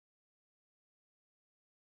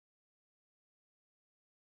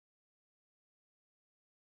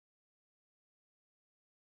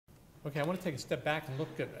Okay, I want to take a step back and look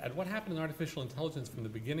at what happened in artificial intelligence from the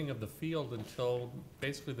beginning of the field until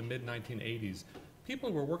basically the mid-1980s. People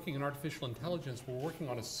who were working in artificial intelligence were working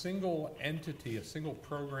on a single entity, a single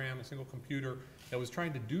program, a single computer that was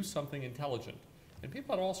trying to do something intelligent. And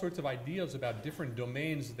people had all sorts of ideas about different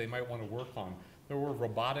domains that they might want to work on. There were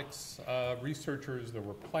robotics researchers, there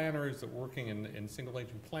were planners that were working in single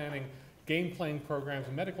agent planning, game playing programs,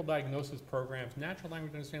 medical diagnosis programs, natural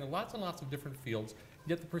language understanding, lots and lots of different fields.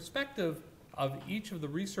 Yet the perspective of each of the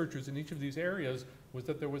researchers in each of these areas was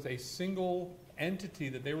that there was a single entity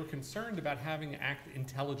that they were concerned about having act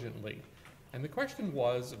intelligently. And the question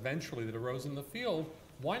was, eventually, that arose in the field,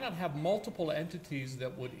 why not have multiple entities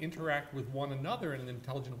that would interact with one another in an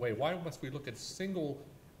intelligent way? Why must we look at single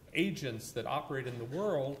agents that operate in the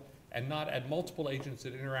world and not at multiple agents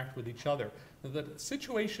that interact with each other? The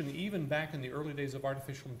situation, even back in the early days of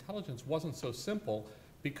artificial intelligence, wasn't so simple,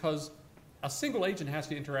 because a single agent has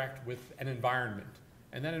to interact with an environment.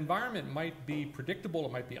 And that environment might be predictable,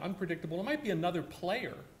 it might be unpredictable, it might be another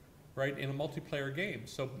player, right, in a multiplayer game.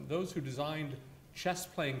 So those who designed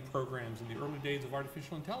chess-playing programs in the early days of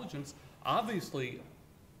artificial intelligence obviously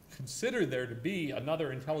considered there to be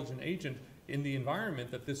another intelligent agent in the environment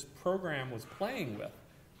that this program was playing with,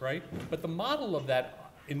 right? But the model of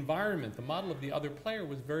that environment, the model of the other player,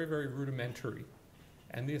 was very, very rudimentary.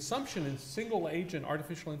 And the assumption in single-agent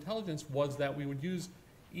artificial intelligence was that we would use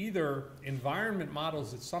either environment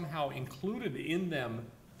models that somehow included in them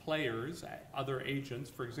players, other agents.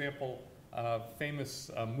 For example, a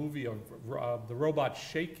famous movie of the robot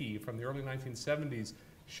Shaky from the early 1970s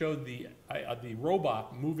showed the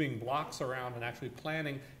robot moving blocks around and actually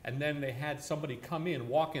planning, and then they had somebody come in,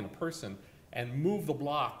 walk in, a person, and move the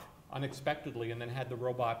block unexpectedly, and then had the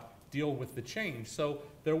robot deal with the change. So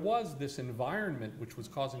there was this environment which was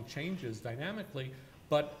causing changes dynamically,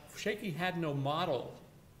 but Shaky had no model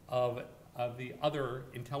of the other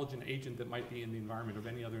intelligent agent that might be in the environment, of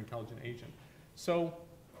any other intelligent agent. So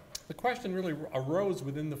the question really arose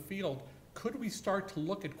within the field: could we start to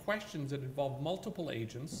look at questions that involve multiple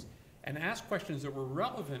agents and ask questions that were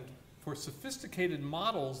relevant for sophisticated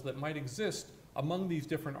models that might exist among these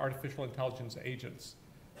different artificial intelligence agents?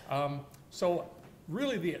 So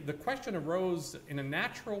really the question arose in a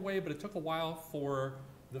natural way, but it took a while for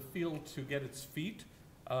the field to get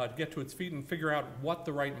to its feet and figure out what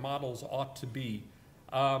the right models ought to be.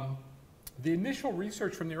 The initial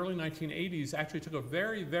research from the early 1980s actually took a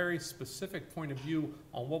very, very specific point of view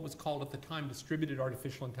on what was called at the time distributed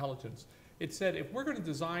artificial intelligence. It said, if we're going to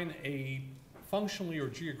design a functionally or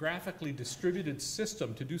geographically distributed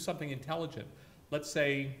system to do something intelligent, let's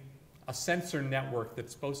say a sensor network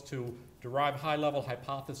that's supposed to derive high-level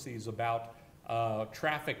hypotheses about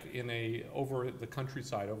traffic over the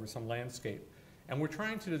countryside, over some landscape, and we're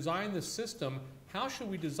trying to design this system, how should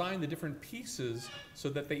we design the different pieces so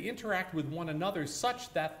that they interact with one another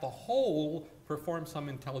such that the whole performs some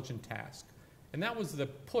intelligent task? And that was the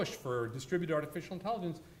push for distributed artificial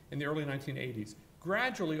intelligence in the early 1980s.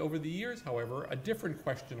 Gradually, over the years, however, a different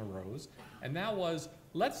question arose, and that was,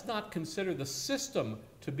 let's not consider the system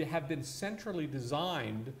to have been centrally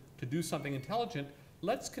designed to do something intelligent.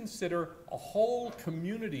 Let's consider a whole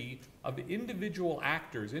community of individual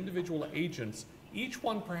actors, individual agents, each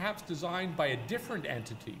one perhaps designed by a different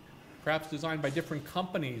entity, perhaps designed by different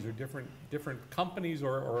companies or different companies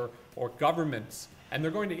or governments, and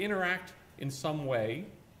they're going to interact in some way,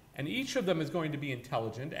 and each of them is going to be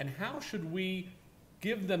intelligent, and how should we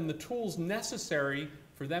give them the tools necessary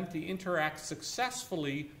for them to interact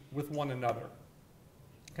successfully with one another?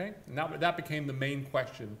 Okay? And that became the main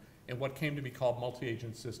question in what came to be called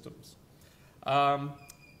multi-agent systems.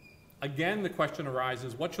 Again, the question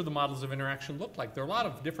arises, what should the models of interaction look like? There are a lot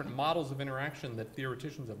of different models of interaction that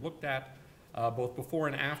theoreticians have looked at, both before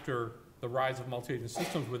and after the rise of multi-agent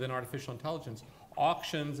systems within artificial intelligence.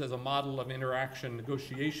 Auctions as a model of interaction,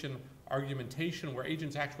 negotiation, argumentation, where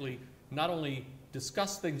agents actually not only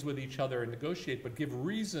discuss things with each other and negotiate, but give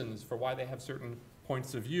reasons for why they have certain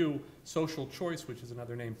points of view. Social choice, which is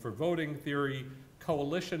another name for voting theory.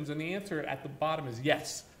 Coalitions, and the answer at the bottom is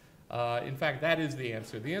yes. In fact, that is the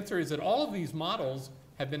answer. The answer is that all of these models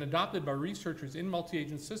have been adopted by researchers in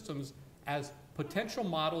multi-agent systems as potential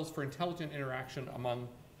models for intelligent interaction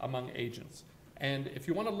among agents. And if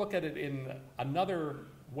you want to look at it in another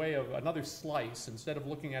way, of another slice, instead of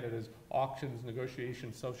looking at it as auctions,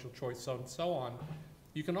 negotiations, social choice, so and so on,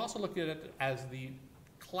 you can also look at it as the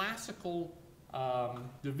classical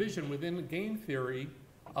division within game theory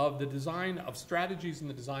of the design of strategies and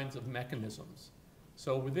the designs of mechanisms.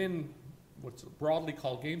 So within what's broadly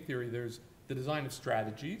called game theory, there's the design of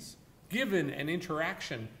strategies. Given an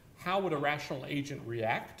interaction, how would a rational agent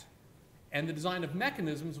react? and the design of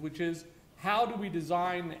mechanisms, which is how do we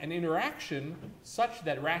design an interaction such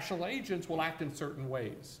that rational agents will act in certain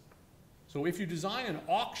ways. So if you design an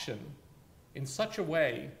auction in such a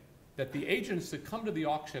way that the agents that come to the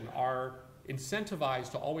auction are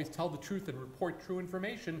incentivized to always tell the truth and report true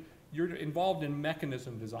information, you're involved in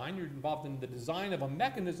mechanism design. You're involved in the design of a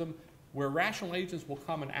mechanism where rational agents will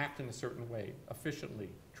come and act in a certain way, efficiently,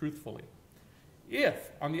 truthfully.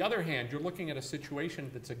 If, on the other hand, you're looking at a situation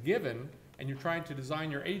that's a given and you're trying to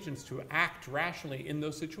design your agents to act rationally in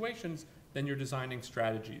those situations, then you're designing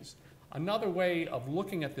strategies. Another way of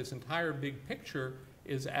looking at this entire big picture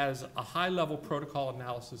is as a high-level protocol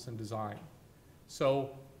analysis and design. So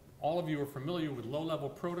all of you are familiar with low-level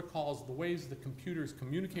protocols, the ways that computers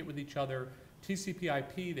communicate with each other,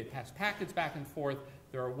 TCP/IP, they pass packets back and forth.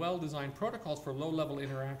 There are well-designed protocols for low-level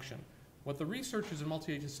interaction. What the researchers in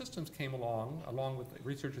multi-agent systems came along with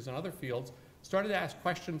researchers in other fields, started to ask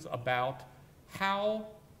questions about how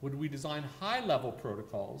would we design high-level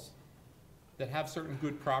protocols that have certain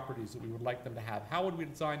good properties that we would like them to have. How would we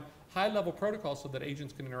design high-level protocols so that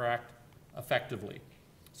agents can interact effectively?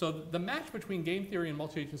 So the match between game theory and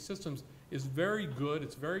multi-agent systems is very good.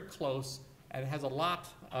 It's very close, and it has a lot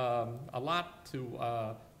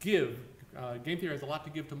to give. Game theory has a lot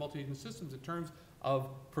to give to multi-agent systems in terms of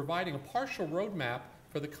providing a partial roadmap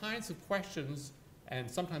for the kinds of questions and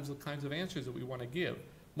sometimes the kinds of answers that we want to give.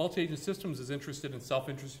 Multi-agent systems is interested in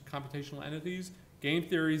self-interested computational entities. Game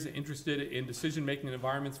theory is interested in decision-making in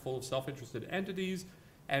environments full of self-interested entities.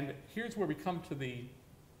 And here's where we come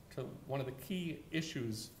to one of the key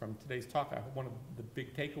issues from today's talk, one of the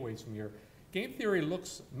big takeaways from here. Game theory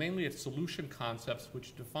looks mainly at solution concepts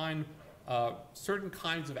which define certain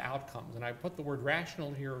kinds of outcomes. And I put the word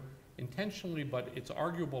rational here intentionally, but it's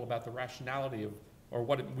arguable about the rationality of, or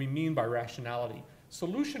what we mean by rationality.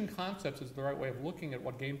 Solution concepts is the right way of looking at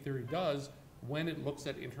what game theory does when it looks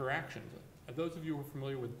at interactions. Those of you who are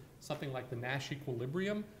familiar with something like the Nash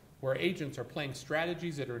equilibrium, where agents are playing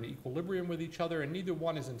strategies that are in equilibrium with each other, and neither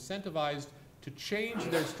one is incentivized to change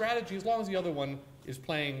their strategy as long as the other one is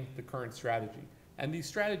playing the current strategy. And these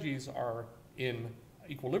strategies are in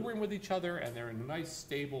equilibrium with each other, and they're in a nice,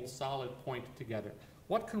 stable, solid point together.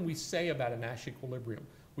 What can we say about a Nash equilibrium?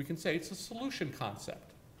 We can say it's a solution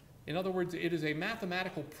concept. In other words, it is a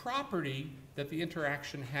mathematical property that the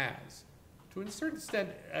interaction has. To a certain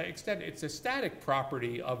extent, it's a static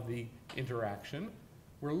property of the interaction.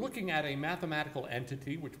 We're looking at a mathematical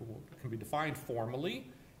entity, which can be defined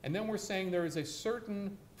formally, and then we're saying there is a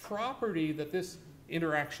certain property that this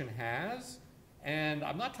interaction has, and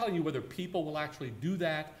I'm not telling you whether people will actually do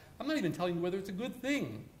that. I'm not even telling you whether it's a good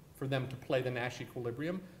thing for them to play the Nash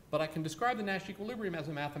equilibrium, but I can describe the Nash equilibrium as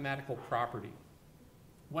a mathematical property.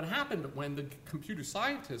 What happened when the computer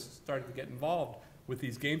scientists started to get involved with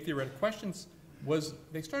these game theoretic questions was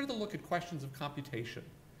they started to look at questions of computation.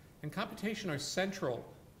 And computation are central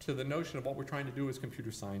to the notion of what we're trying to do as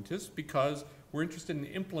computer scientists, because we're interested in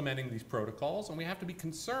implementing these protocols, and we have to be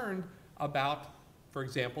concerned about, for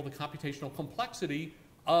example, the computational complexity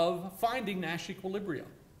of finding Nash equilibria.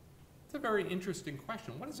 It's a very interesting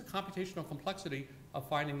question. What is the computational complexity of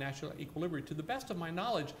finding Nash equilibria? To the best of my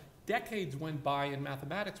knowledge, decades went by in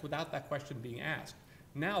mathematics without that question being asked.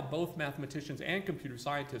 Now both mathematicians and computer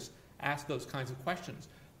scientists ask those kinds of questions.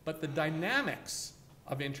 But the dynamics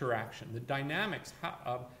of interaction, the dynamics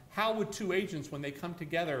of how would two agents, when they come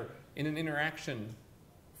together in an interaction,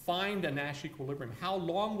 find a Nash equilibrium? How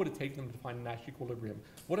long would it take them to find a Nash equilibrium?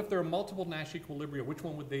 What if there are multiple Nash equilibria? Which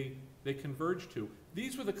one would they converge to?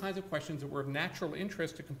 These were the kinds of questions that were of natural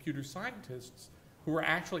interest to computer scientists who were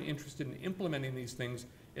actually interested in implementing these things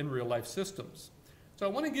in real-life systems. So I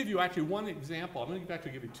want to give you actually one example. I'm going to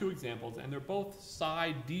actually give you two examples, and they're both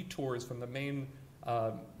side detours from the main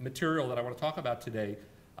material that I want to talk about today.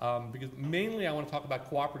 Because mainly I want to talk about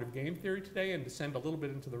cooperative game theory today and descend a little bit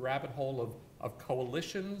into the rabbit hole of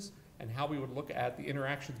coalitions and how we would look at the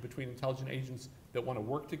interactions between intelligent agents that want to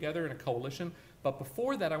work together in a coalition. But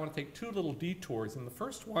before that, I want to take two little detours. And the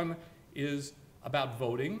first one is about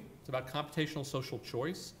voting. It's about computational social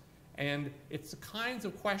choice. And it's the kinds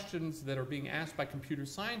of questions that are being asked by computer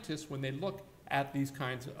scientists when they look at these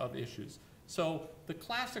kinds of issues. So the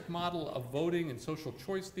classic model of voting and social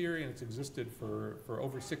choice theory, and it's existed for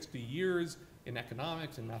over 60 years in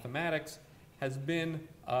economics and mathematics, has been,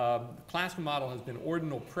 the classical model has been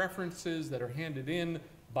ordinal preferences that are handed in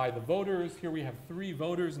by the voters. Here we have 3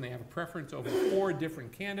 voters, and they have a preference over 4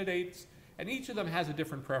 different candidates. And each of them has a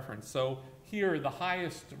different preference. So here, the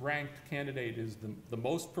highest ranked candidate is the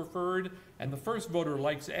most preferred, and the first voter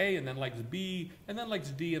likes A, and then likes B, and then likes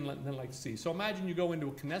D, and then likes C. So imagine you go into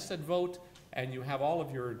a Knesset vote, and you have all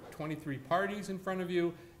of your 23 parties in front of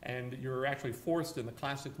you, and you're actually forced in the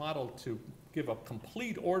classic model to give a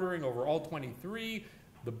complete ordering over all 23,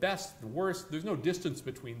 the best, the worst. There's no distance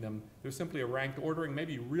between them. There's simply a ranked ordering.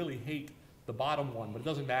 Maybe you really hate the bottom one, but it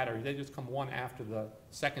doesn't matter. They just come one after the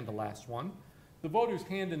second to last one. The voters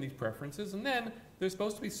hand in these preferences, and then there's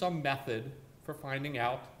supposed to be some method for finding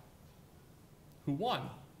out who won,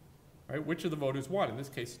 right? Which of the voters won. In this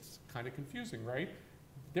case, it's kind of confusing, right?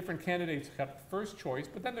 Different candidates got first choice,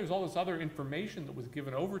 but then there's all this other information that was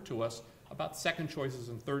given over to us about second choices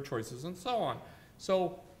and third choices and so on.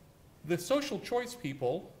 So the social choice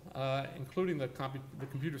people, including the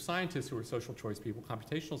computer scientists who are social choice people,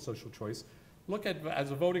 computational social choice, look at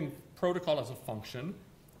as a voting protocol as a function,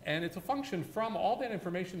 and it's a function from all that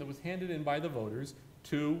information that was handed in by the voters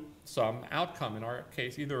to some outcome, in our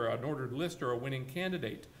case, either an ordered list or a winning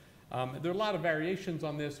candidate. There are a lot of variations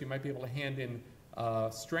on this. You might be able to hand in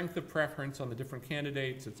strength of preference on the different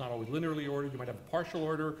candidates. It's not always linearly ordered. You might have a partial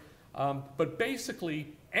order. But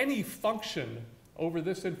basically, any function over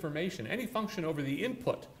this information, any function over the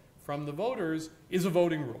input from the voters is a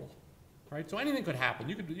voting rule, right? So anything could happen.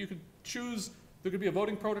 You could choose, there could be a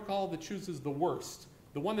voting protocol that chooses the worst,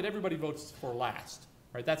 the one that everybody votes for last,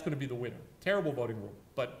 right? That's going to be the winner. Terrible voting rule,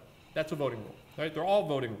 but that's a voting rule, right? They're all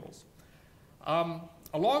voting rules.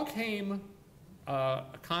 Along came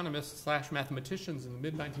economists / mathematicians in the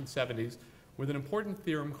mid-1970s with an important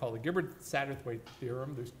theorem called the Gibbard-Satterthwaite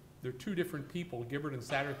theorem. There are two different people, Gibbard and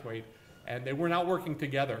Satterthwaite, and they were not working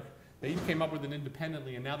together. They each came up with it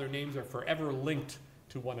independently, and now their names are forever linked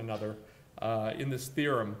to one another in this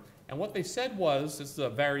theorem. And what they said was, this is a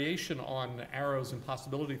variation on Arrow's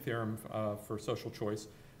impossibility theorem for social choice.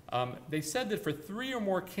 They said that for 3 or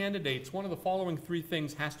more candidates, one of the following 3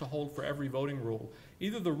 things has to hold for every voting rule.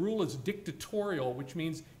 Either the rule is dictatorial, which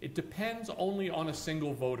means it depends only on a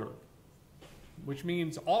single voter, which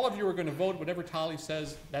means all of you are going to vote whatever Tali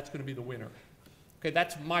says, that's going to be the winner. Okay,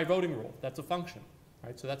 that's my voting rule. That's a function,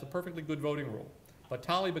 right? So that's a perfectly good voting rule. But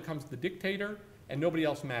Tali becomes the dictator, and nobody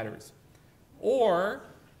else matters. Or,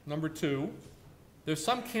 number 2, there's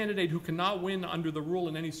some candidate who cannot win under the rule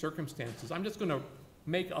in any circumstances. I'm just going to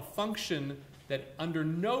make a function that under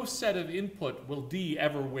no set of input will D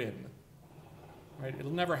ever win. Right?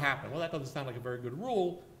 It'll never happen. Well, that doesn't sound like a very good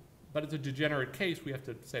rule, but it's a degenerate case. We have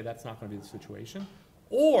to say that's not going to be the situation.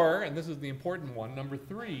 Or, and this is the important one, number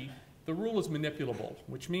 3, the rule is manipulable,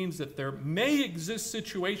 which means that there may exist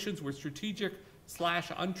situations where strategic /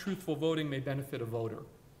 untruthful voting may benefit a voter.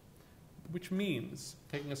 Which means,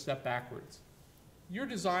 taking a step backwards, you're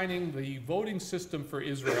designing the voting system for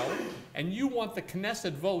Israel, and you want the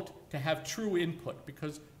Knesset vote to have true input,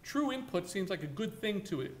 because true input seems like a good thing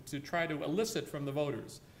to try to elicit from the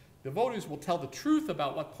voters. The voters will tell the truth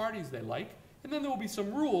about what parties they like, and then there will be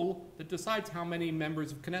some rule that decides how many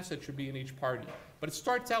members of Knesset should be in each party. But it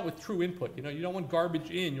starts out with true input. You know, you don't want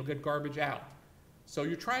garbage in, you'll get garbage out. So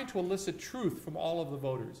you're trying to elicit truth from all of the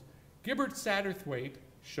voters. Gibbard-Satterthwaite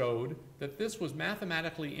showed that this was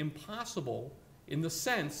mathematically impossible in the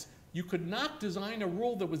sense you could not design a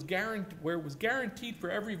rule that was where it was guaranteed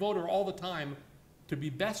for every voter all the time to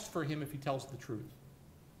be best for him if he tells the truth.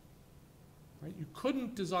 Right? You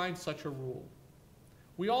couldn't design such a rule.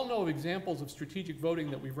 We all know of examples of strategic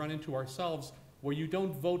voting that we've run into ourselves where you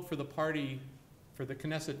don't vote for the party, for the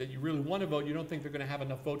Knesset that you really want to vote. You don't think they're going to have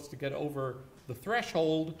enough votes to get over the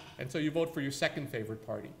threshold, and so you vote for your second favorite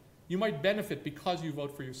party. You might benefit because you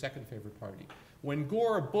vote for your second favorite party. When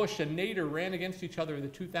Gore, Bush, and Nader ran against each other in the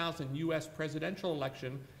 2000 US presidential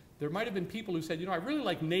election, there might have been people who said, you know, I really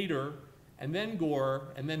like Nader, and then Gore,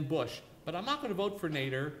 and then Bush, but I'm not going to vote for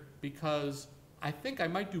Nader because I think I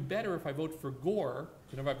might do better if I vote for Gore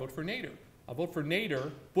than if I vote for Nader. I'll vote for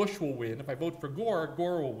Nader, Bush will win. If I vote for Gore,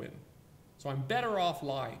 Gore will win. So I'm better off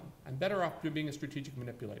lying. I'm better off being a strategic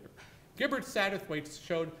manipulator. Gibbard-Satterthwaite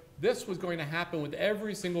showed this was going to happen with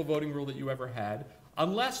every single voting rule that you ever had,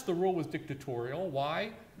 unless the rule was dictatorial.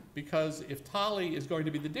 Why? Because if Tali is going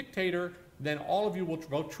to be the dictator, then all of you will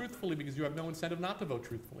vote truthfully because you have no incentive not to vote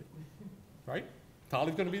truthfully. Right?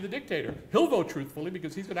 Tali's going to be the dictator. He'll vote truthfully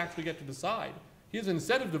because he's going to actually get to decide. He has an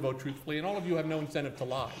incentive to vote truthfully, and all of you have no incentive to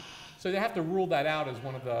lie. So they have to rule that out as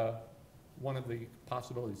one of the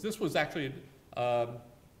possibilities. This was actually a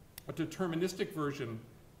deterministic version,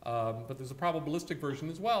 but there's a probabilistic version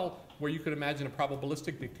as well, where you could imagine a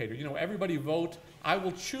probabilistic dictator. You know, everybody vote. I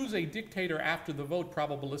will choose a dictator after the vote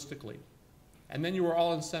probabilistically. and then you were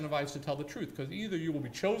all incentivized to tell the truth, because either you will be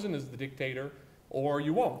chosen as the dictator or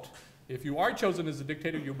you won't. If you are chosen as the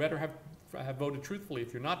dictator, you better have voted truthfully.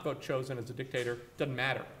 If you're not chosen as a dictator, it doesn't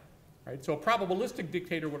matter. Right? So a probabilistic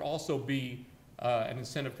dictator would also be an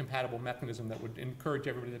incentive-compatible mechanism that would encourage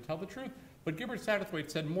everybody to tell the truth. But Gibbard Satterthwaite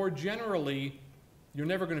said more generally, you're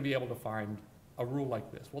never going to be able to find a rule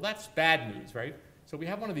like this. Well, that's bad news, right? So we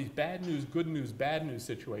have one of these bad news, good news, bad news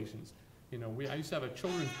situations. You know, I used to have a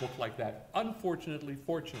children's book like that. Unfortunately,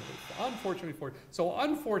 fortunately. Unfortunately, fortunately. So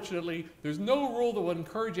unfortunately, there's no rule that would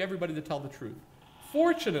encourage everybody to tell the truth.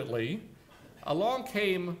 Fortunately, along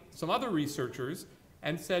came some other researchers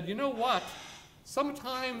and said, you know what?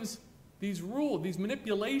 Sometimes these rules, these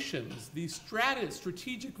manipulations, these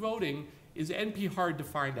strategic voting is NP hard to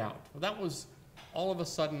find out. Well, that was all of a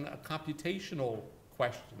sudden a computational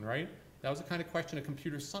question, right? That was the kind of question a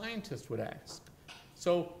computer scientist would ask.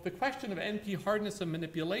 So the question of NP hardness and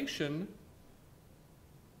manipulation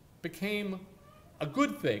became a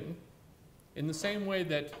good thing in the same way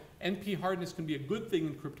that NP hardness can be a good thing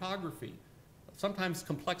in cryptography. Sometimes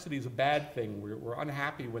complexity is a bad thing. We're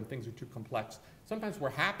unhappy when things are too complex. Sometimes we're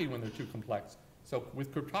happy when they're too complex. So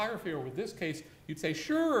with cryptography, or with this case, you'd say,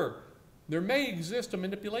 sure, there may exist a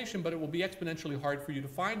manipulation, but it will be exponentially hard for you to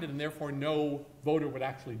find it, and therefore no voter would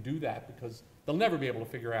actually do that, because they'll never be able to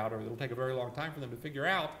figure out, or it'll take a very long time for them to figure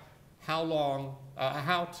out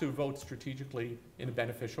how to vote strategically in a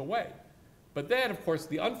beneficial way. But then, of course,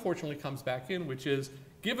 the unfortunately comes back in, which is,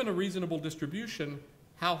 given a reasonable distribution,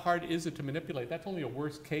 how hard is it to manipulate? That's only a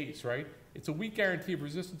worst case, right? It's a weak guarantee of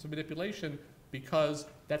resistance to manipulation because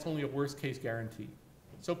that's only a worst case guarantee.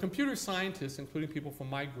 So computer scientists, including people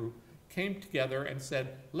from my group, came together and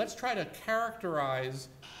said, let's try to characterize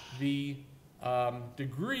the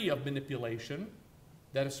degree of manipulation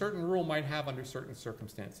that a certain rule might have under certain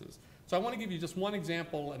circumstances. So I want to give you just one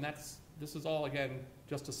example, and this is all, again,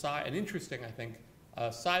 just an interesting, I think,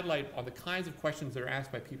 sidelight on the kinds of questions that are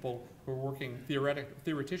asked by people who are working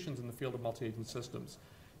theoreticians in the field of multi-agent systems.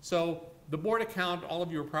 So the board account, all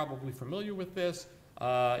of you are probably familiar with this.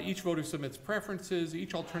 Each voter submits preferences.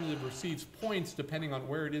 Each alternative receives points depending on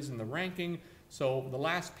where it is in the ranking. So the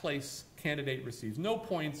last place candidate receives no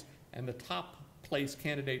points, and the top place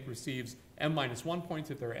candidate receives m-1 points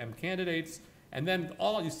if there are m candidates. And then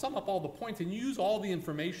you sum up all the points and you use all the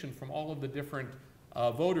information from all of the different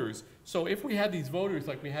voters. So if we had these voters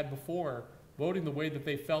like we had before, voting the way that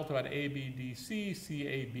they felt about A, B, D, C, C,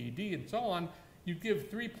 A, B, D, and so on, you'd give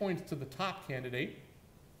 3 points to the top candidate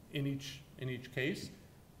in each case,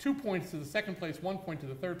 2 points to the second place, 1 point to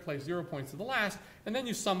the third place, 0 points to the last, and then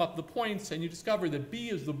you sum up the points and you discover that B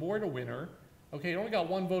is the board winner. Okay, it only got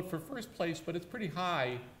 1 vote for first place, but it's pretty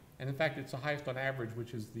high, and in fact it's the highest on average,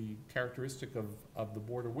 which is the characteristic of the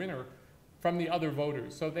board winner from the other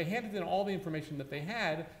voters. So they handed in all the information that they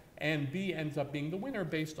had, and B ends up being the winner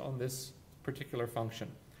based on this particular function.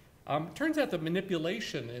 Turns out that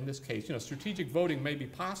manipulation in this case, strategic voting may be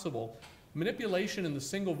possible. Manipulation in the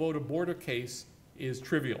single voter border case is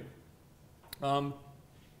trivial.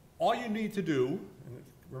 All you need to do, and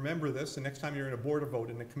remember this the next time you're in a border vote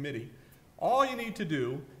in a committee, all you need to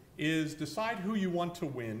do is decide who you want to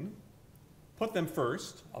win, put them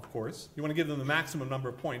first, of course. You want to give them the maximum number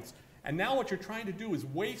of points. And now what you're trying to do is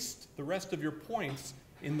waste the rest of your points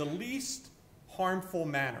in the least harmful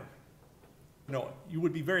manner. You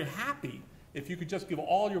would be very happy if you could just give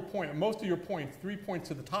all your points, most of your points, 3 points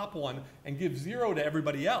to the top one, and give 0 to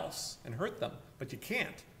everybody else and hurt them. But you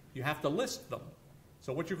can't. You have to list them.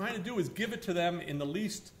 So what you're trying to do is give it to them in the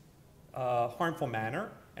least harmful manner.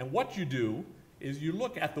 And what you do is you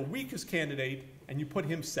look at the weakest candidate and you put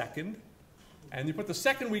him second. And you put the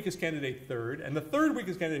second weakest candidate third, and the third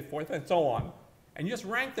weakest candidate fourth, and so on. And you just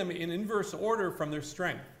rank them in inverse order from their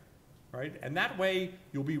strength, right? And that way,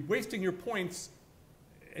 you'll be wasting your points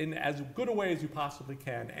in as good a way as you possibly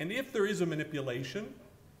can. And if there is a manipulation,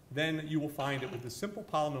 then you will find it with this simple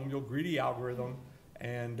polynomial greedy algorithm,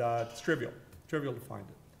 and it's trivial to find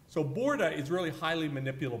it. So Borda is really highly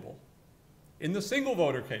manipulable in the single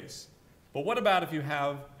voter case. But what about if you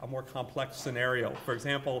have a more complex scenario? For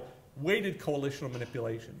example, weighted coalitional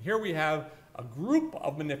manipulation. Here we have a group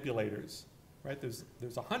of manipulators, right? There's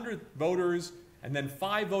 100 voters, and then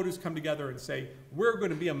 5 voters come together and say, we're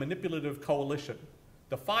going to be a manipulative coalition.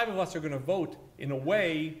 The 5 of us are going to vote in a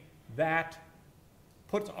way that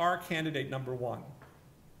puts our candidate number 1.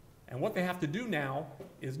 And what they have to do now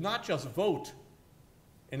is not just vote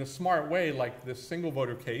in a smart way like this single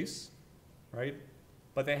voter case, right?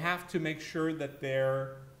 But they have to make sure that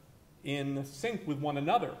they're in sync with one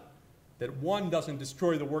another, that one doesn't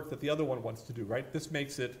destroy the work that the other one wants to do, right? This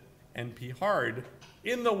makes it NP hard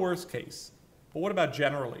in the worst case. But what about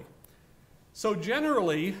generally? So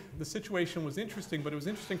generally, the situation was interesting, but it was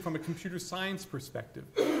interesting from a computer science perspective.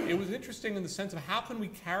 It was interesting in the sense of how can we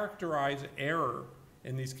characterize error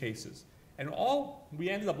in these cases? And all we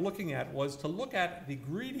ended up looking at was to look at the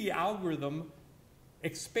greedy algorithm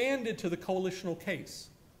expanded to the coalitional case.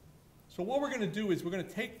 So what we're going to do is we're going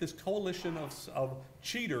to take this coalition of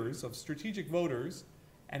cheaters, of strategic voters,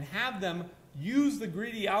 and have them use the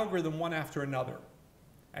greedy algorithm one after another.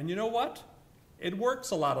 And you know what? It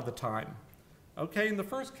works a lot of the time. Okay, in the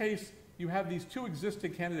first case, you have these two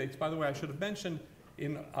existing candidates. By the way, I should have mentioned,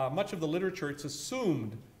 in much of the literature, it's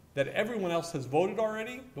assumed that everyone else has voted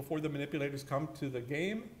already before the manipulators come to the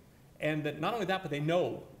game, and that not only that, but they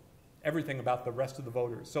know everything about the rest of the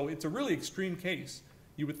voters. So it's a really extreme case.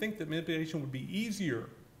 You would think that manipulation would be easier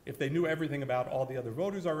if they knew everything about all the other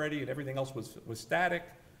voters already and everything else was static.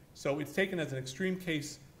 So it's taken as an extreme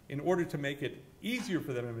case in order to make it easier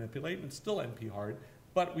for them to manipulate, and it's still NP hard.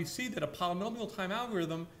 But we see that a polynomial time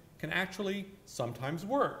algorithm can actually sometimes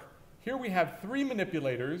work. Here we have three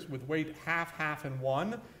manipulators with weight half, half, and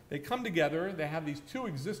 1. They come together, they have these two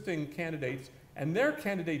existing candidates, and their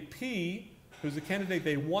candidate P, who's the candidate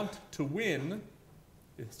they want to win,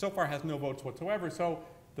 so far has no votes whatsoever. So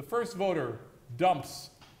the first voter dumps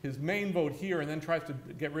his main vote here and then tries to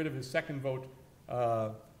get rid of his second vote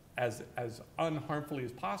as unharmfully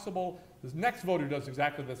as possible. This next voter does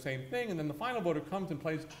exactly the same thing, and then the final voter comes and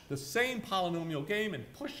plays the same polynomial game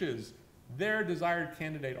and pushes their desired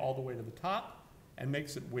candidate all the way to the top and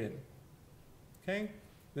makes it win. Okay?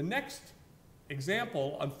 The next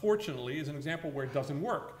example, unfortunately, is an example where it doesn't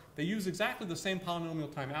work. They use exactly the same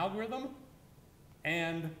polynomial time algorithm,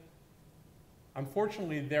 and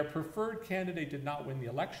unfortunately, their preferred candidate did not win the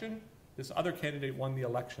election. This other candidate won the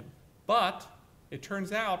election. But it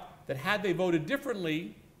turns out that had they voted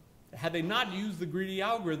differently, had they not used the greedy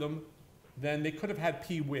algorithm, then they could have had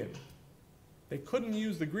P win. They couldn't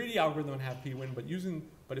use the greedy algorithm and have P win,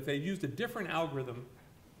 but if they used a different algorithm,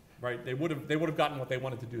 right, they would have gotten what they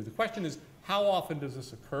wanted to do. The question is, how often does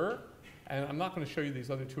this occur? And I'm not going to show you these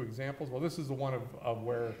other two examples. Well, this is the one of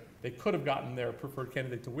where they could have gotten their preferred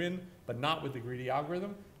candidate to win, but not with the greedy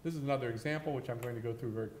algorithm. This is another example, which I'm going to go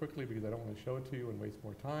through very quickly because I don't want to show it to you and waste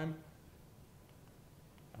more time.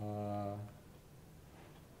 It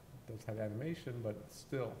does have animation, but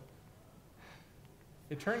still.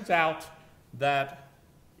 It turns out that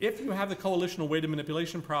if you have the coalitional weighted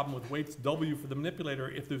manipulation problem with weights W for the manipulator,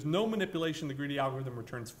 if there's no manipulation, the greedy algorithm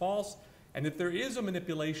returns false. And if there is a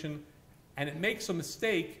manipulation and it makes a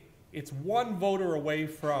mistake, it's one voter away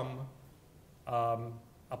from a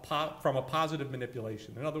positive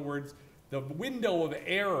manipulation. In other words, the window of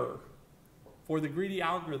error for the greedy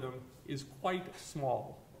algorithm is quite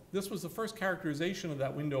small. This was the first characterization of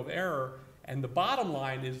that window of error, and the bottom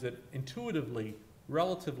line is that intuitively,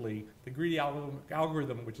 relatively, the greedy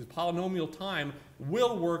algorithm, which is polynomial time,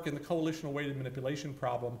 will work in the coalitional weighted manipulation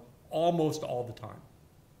problem almost all the time.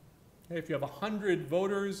 Okay, if you have 100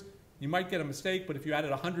 voters, you might get a mistake, but if you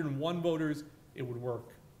added 101 voters, it would work.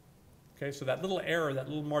 Okay, so that little error, that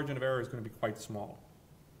little margin of error is going to be quite small.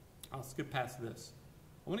 I'll skip past this.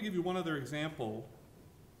 I want to give you one other example.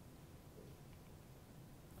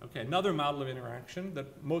 Okay, another model of interaction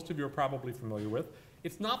that most of you are probably familiar with.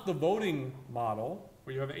 It's not the voting model,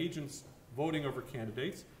 where you have agents voting over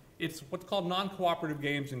candidates. It's what's called non-cooperative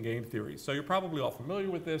games in game theory. So you're probably all familiar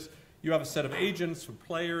with this. You have a set of agents for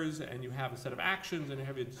players, and you have a set of actions, and you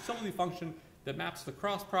have a utility function that maps the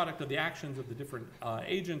cross product of the actions of the different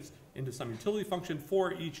agents into some utility function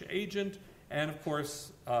for each agent. And of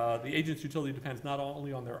course, the agent's utility depends not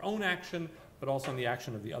only on their own action, but also on the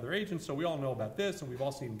action of the other agents. So we all know about this, and we've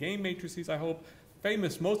all seen game matrices, I hope.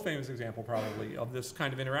 Most famous example probably of this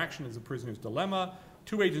kind of interaction is the prisoner's dilemma.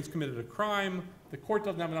 Two agents committed a crime. The court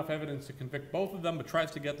doesn't have enough evidence to convict both of them, but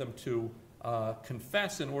tries to get them to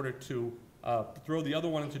confess in order to throw the other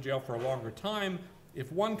one into jail for a longer time.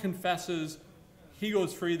 If one confesses, he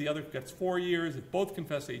goes free, the other gets 4 years. If both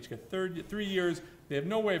confess, they each get 3 years. They have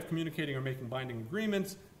no way of communicating or making binding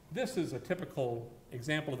agreements. This is a typical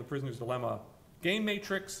example of the prisoner's dilemma game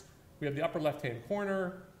matrix. We have the upper left-hand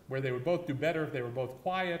corner where they would both do better if they were both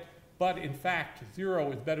quiet, but in fact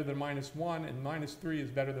 0 is better than -1 and -3 is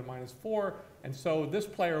better than -4, and so this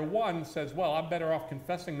player 1 says, well, I'm better off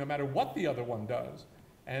confessing no matter what the other one does.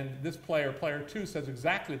 And this player 2 says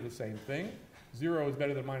exactly the same thing. 0 is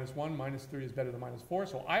better than -1, -3 is better than -4,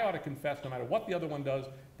 so I ought to confess no matter what the other one does.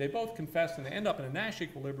 They both confess and they end up in a Nash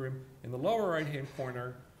equilibrium in the lower right-hand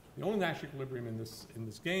corner, the only Nash equilibrium in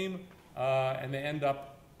this game, and they end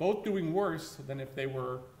up both doing worse than if they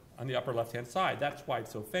were on the upper left-hand side. That's why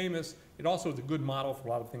it's so famous. It also is a good model for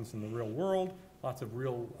a lot of things in the real world, lots of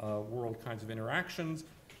real world kinds of interactions.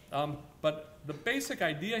 But the basic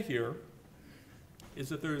idea here is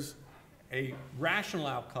that there's a rational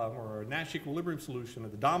outcome or a Nash equilibrium solution, or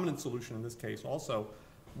the dominant solution in this case also,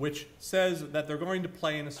 which says that they're going to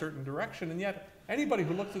play in a certain direction. And yet anybody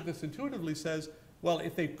who looks at this intuitively says, well,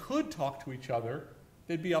 if they could talk to each other,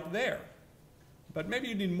 they'd be up there. But maybe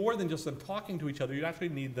you need more than just them talking to each other. You actually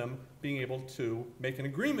need them being able to make an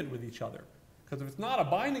agreement with each other. Because if it's not a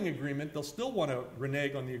binding agreement, they'll still want to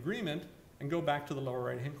renege on the agreement and go back to the lower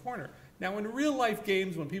right-hand corner. Now, in real life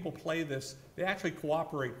games, when people play this, they actually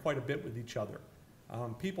cooperate quite a bit with each other.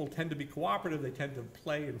 People tend to be cooperative. They tend to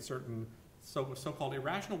play in certain so-called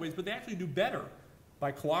irrational ways, but they actually do better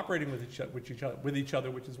by cooperating with each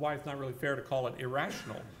other, which is why it's not really fair to call it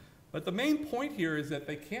irrational. But the main point here is that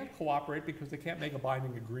they can't cooperate because they can't make a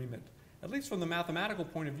binding agreement. At least from the mathematical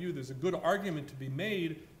point of view, there's a good argument to be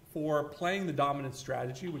made for playing the dominant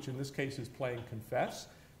strategy, which in this case is playing confess.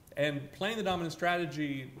 And playing the dominant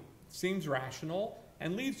strategy seems rational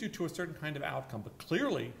and leads you to a certain kind of outcome. But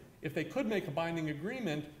clearly, if they could make a binding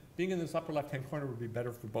agreement, being in this upper left-hand corner would be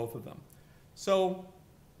better for both of them. So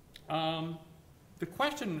the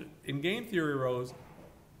question in game theory arose,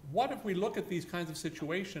 what if we look at these kinds of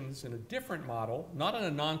situations in a different model, not in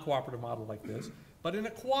a non-cooperative model like this, but in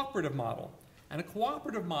a cooperative model? And a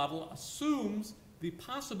cooperative model assumes the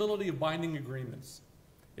possibility of binding agreements.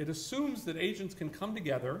 It assumes that agents can come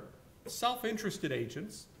together, self-interested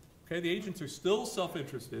agents. Okay, the agents are still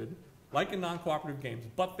self-interested, like in non-cooperative games,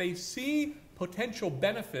 but they see potential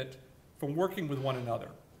benefit from working with one another,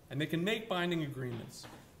 and they can make binding agreements.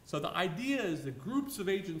 So the idea is that groups of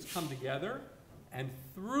agents come together, and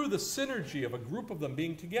through the synergy of a group of them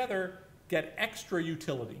being together, get extra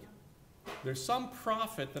utility. There's some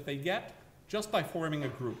profit that they get just by forming a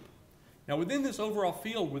group. Now within this overall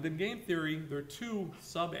field, within game theory, there are two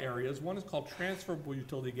sub-areas. One is called transferable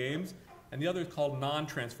utility games, and the other is called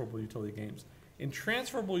non-transferable utility games. In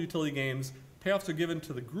transferable utility games, payoffs are given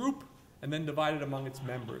to the group and then divided among its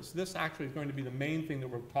members. This actually is going to be the main thing that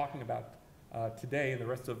we're talking about today and the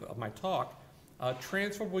rest of my talk.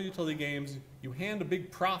 Transferable utility games, you hand a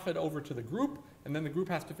big profit over to the group, and then the group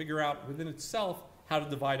has to figure out within itself how to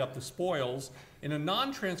divide up the spoils. In a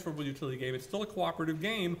non-transferable utility game, it's still a cooperative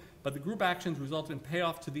game, but the group actions result in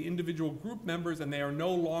payoff to the individual group members, and they are no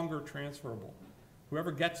longer transferable.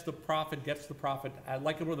 Whoever gets the profit,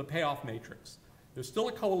 like it were the payoff matrix. There's still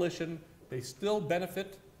a coalition, they still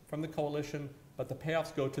benefit from the coalition, but the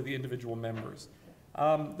payoffs go to the individual members.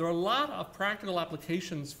 There are a lot of practical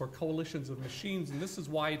applications for coalitions of machines, and this is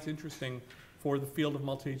why it's interesting for the field of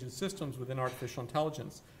multi-agent systems within artificial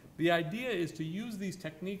intelligence. The idea is to use these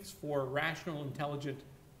techniques for rational, intelligent,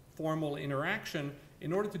 formal interaction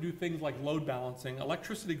in order to do things like load balancing.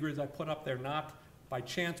 Electricity grids I put up there not by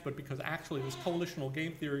chance, but because actually this coalitional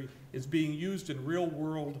game theory is being used in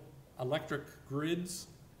real-world electric grids.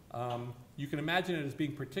 You can imagine it as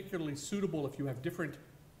being particularly suitable if you have different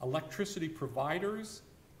electricity providers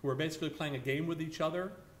who are basically playing a game with each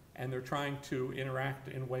other, and they're trying to interact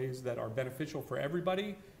in ways that are beneficial for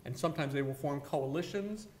everybody, and sometimes they will form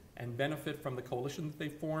coalitions and benefit from the coalition that they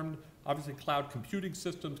formed. Obviously cloud computing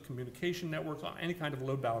systems, communication networks, any kind of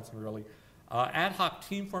load balancing really. Ad hoc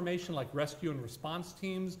team formation like rescue and response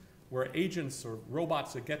teams, where agents or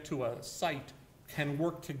robots that get to a site can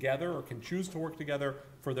work together or can choose to work together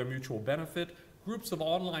for their mutual benefit. Groups of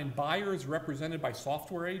online buyers represented by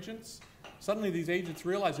software agents. Suddenly these agents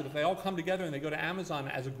realize that if they all come together and they go to Amazon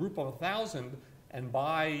as a group of 1,000 and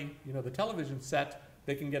buy the television set,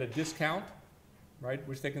 they can get a discount, right,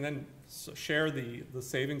 which they can then share the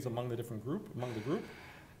savings among the group.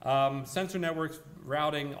 Sensor networks,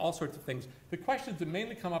 routing, all sorts of things. The questions that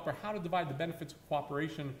mainly come up are how to divide the benefits of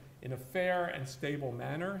cooperation in a fair and stable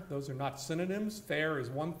manner. Those are not synonyms. Fair is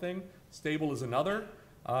one thing, stable is another.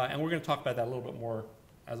 And we're going to talk about that a little bit more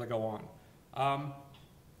as I go on.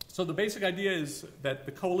 So the basic idea is that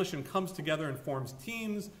the coalition comes together and forms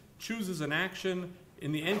teams, chooses an action.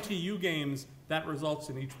 In the NTU games, that results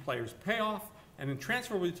in each player's payoff. And in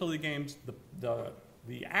transferable utility games,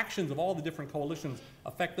 the actions of all the different coalitions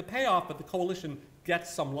affect the payoff, but the coalition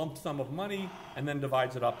gets some lump sum of money and then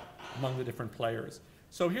divides it up among the different players.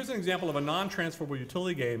 So here's an example of a non-transferable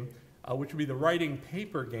utility game, which would be the writing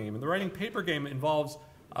paper game. And the writing paper game involves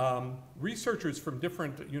researchers from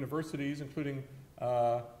different universities, including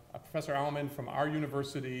Professor Allman from our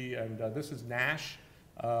university, and this is Nash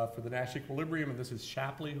for the Nash equilibrium, and this is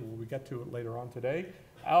Shapley, who we'll get to later on today.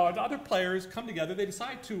 Other players come together, they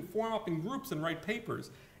decide to form up in groups and write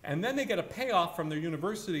papers, and then they get a payoff from their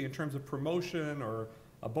university in terms of promotion or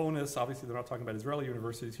a bonus. Obviously, they're not talking about Israeli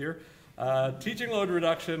universities here. Teaching load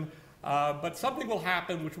reduction. But something will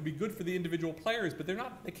happen which will be good for the individual players, but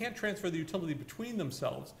they can't transfer the utility between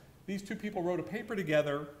themselves. These two people wrote a paper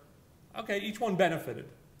together. Okay, each one benefited.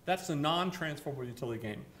 That's a non-transferable utility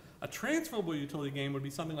game. A transferable utility game would be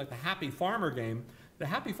something like the Happy Farmer game. The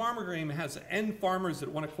Happy Farmer game has N farmers that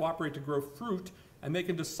want to cooperate to grow fruit, and they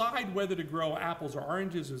can decide whether to grow apples or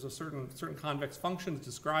oranges. There's a certain convex functions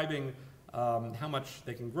describing how much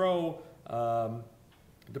they can grow,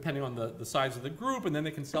 depending on the size of the group, and then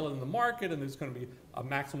they can sell it in the market, and there's going to be a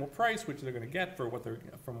maximal price which they're going to get for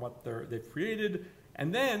what they've created.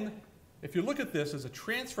 And then, if you look at this as a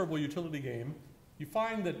transferable utility game, you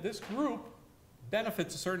find that this group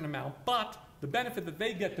benefits a certain amount, but the benefit that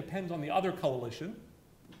they get depends on the other coalition,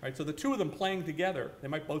 right? So the two of them playing together, they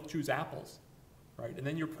might both choose apples, right? And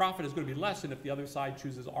then your profit is going to be less than if the other side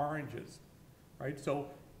chooses oranges, right? So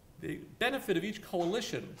the benefit of each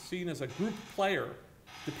coalition, seen as a group player,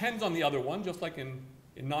 depends on the other one, just like in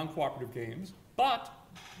non-cooperative games, but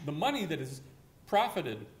the money that is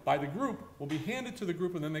profited by the group will be handed to the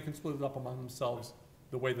group, and then they can split it up among themselves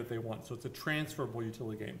the way that they want. So it's a transferable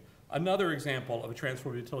utility game. Another example of a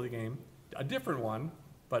transferable utility game, a different one,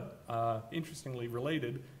 but interestingly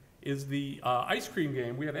related, is the ice cream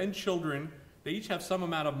game. We have N children. They each have some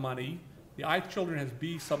amount of money. The I children has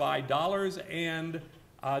B sub I dollars, and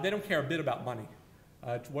they don't care a bit about money.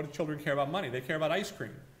 What do children care about money? They care about ice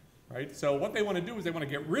cream, right? So what they want to do is they want to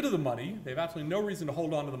get rid of the money. They have absolutely no reason to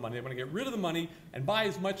hold on to the money. They want to get rid of the money and buy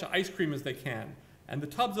as much ice cream as they can. And the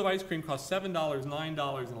tubs of ice cream cost $7, $9, and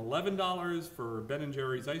 $11 for Ben &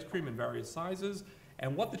 Jerry's ice cream in various sizes.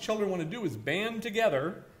 And what the children want to do is band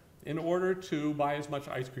together in order to buy as much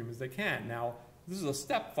ice cream as they can. Now, this is a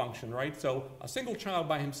step function, right? So a single child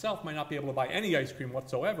by himself might not be able to buy any ice cream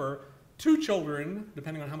whatsoever. Two children,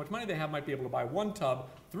 depending on how much money they have, might be able to buy one tub.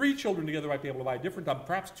 Three children together might be able to buy a different tub.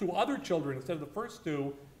 Perhaps two other children, instead of the first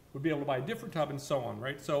two, would be able to buy a different tub, and so on,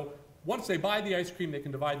 right? So once they buy the ice cream, they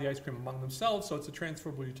can divide the ice cream among themselves, so it's a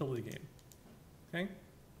transferable utility game. Okay?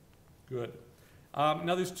 Good.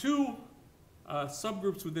 Now there's two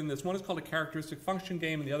subgroups within this. One is called a characteristic function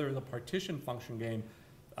game, and the other is a partition function game.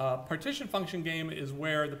 Partition function game is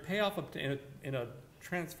where the payoff in a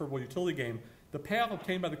transferable utility game, the payoff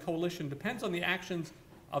obtained by the coalition depends on the actions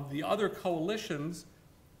of the other coalitions.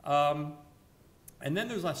 And then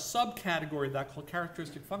there's a subcategory of that called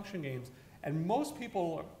characteristic function games. And most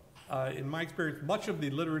people, in my experience, much of the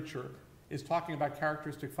literature is talking about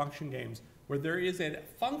characteristic function games, where there is a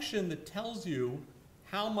function that tells you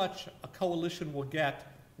how much a coalition will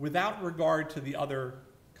get without regard to the other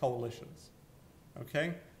coalitions.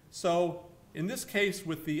 Okay? So in this case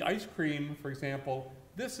with the ice cream, for example,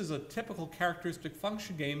 this is a typical characteristic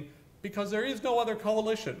function game because there is no other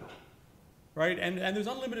coalition, right? And there's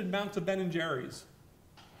unlimited amounts of Ben & Jerry's.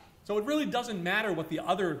 So it really doesn't matter what the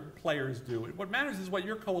other players do. What matters is what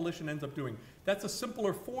your coalition ends up doing. That's a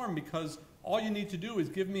simpler form because all you need to do is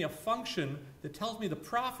give me a function that tells me the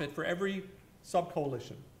profit for every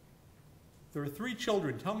sub-coalition. There are 3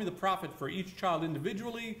 children. Tell me the profit for each child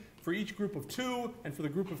individually, for each group of 2, and for the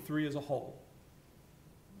group of 3 as a whole.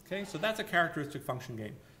 Okay, so that's a characteristic function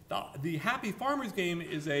game. The Happy Farmers game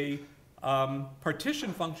is a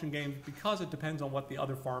partition function game because it depends on what the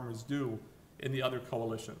other farmers do in the other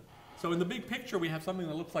coalition. So in the big picture, we have something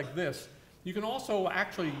that looks like this. You can also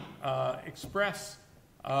actually express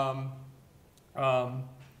any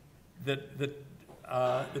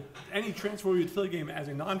transferable utility game as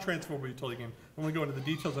a non-transferable utility game. I'm going to go into the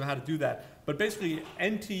details of how to do that. But basically,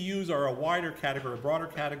 NTUs are a wider category, a broader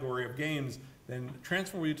category of games than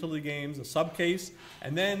transferable utility games, a subcase,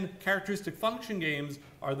 and then characteristic function games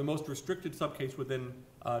are the most restricted subcase within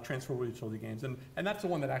transferable utility games. And that's the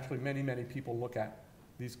one that actually many, many people look at,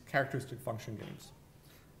 these characteristic function games.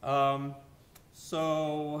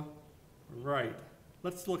 Right.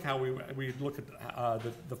 Let's look how we look at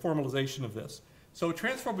the formalization of this. So a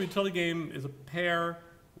transferable utility game is a pair.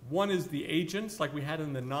 One is the agents, like we had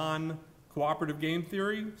in the non-cooperative game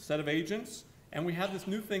theory, set of agents. And we have this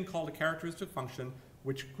new thing called a characteristic function,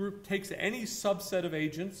 which takes any subset of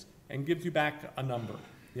agents and gives you back a number.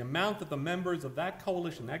 The amount that the members of that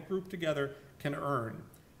coalition, that group together, can earn.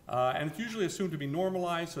 And it's usually assumed to be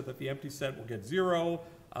normalized so that the empty set will get 0.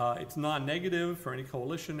 It's non-negative for any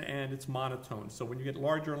coalition, and it's monotone. So when you get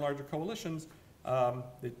larger and larger coalitions,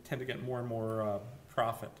 they tend to get more and more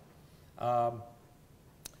profit.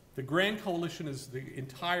 The grand coalition is the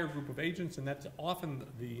entire group of agents, and that's often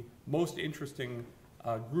the most interesting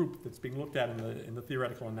group that's being looked at in the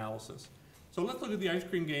theoretical analysis. So let's look at the ice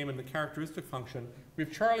cream game and the characteristic function. We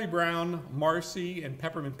have Charlie Brown, Marcy, and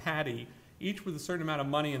Peppermint Patty, each with a certain amount of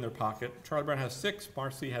money in their pocket. Charlie Brown has 6,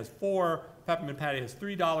 Marcy has 4, Peppermint Patty has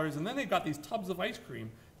 $3, and then they've got these tubs of ice cream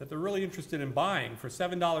that they're really interested in buying for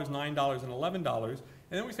 $7, $9, and $11. And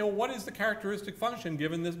then we say, well, what is the characteristic function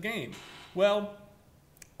given this game? Well,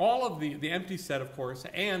 all of the empty set, of course,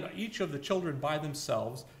 and each of the children by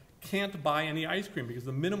themselves can't buy any ice cream because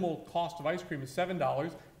the minimal cost of ice cream is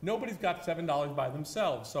 $7. Nobody's got $7 by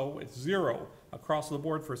themselves, so it's 0 across the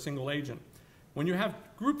board for a single agent. When you have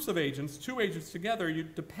groups of agents, 2 agents together,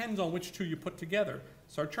 it depends on which 2 you put together.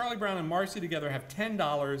 So Charlie Brown and Marcy together have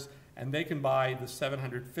 $10, and they can buy the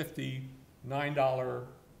 $759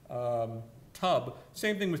 tub.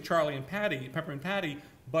 Same thing with Charlie and Patty, Peppermint Patty,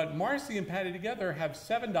 but Marcy and Patty together have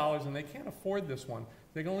 $7, and they can't afford this one.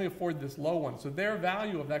 They can only afford this low one. So their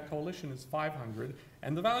value of that coalition is $500,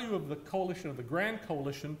 and the value of the coalition, of the grand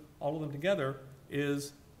coalition, all of them together,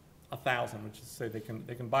 is $1,000, which is to say they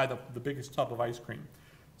can buy the biggest tub of ice cream.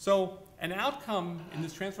 So an outcome in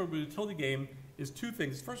this transferable utility game is 2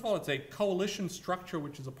 things. First of all, it's a coalition structure,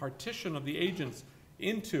 which is a partition of the agents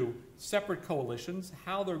into separate coalitions,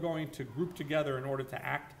 how they're going to group together in order to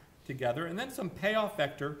act together, and then some payoff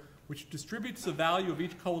vector, which distributes the value of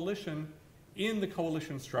each coalition in the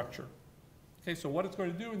coalition structure. Okay, so what it's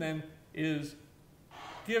going to do then is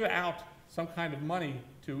give out some kind of money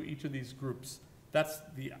to each of these groups. That's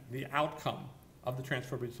the outcome of the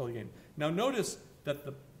transferable utility game. Now notice that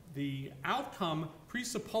the outcome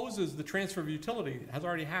presupposes the transfer of utility has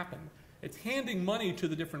already happened. It's handing money to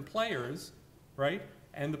the different players, right?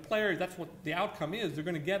 And the player, that's what the outcome is. They're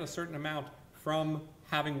going to get a certain amount from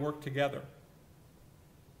having worked together.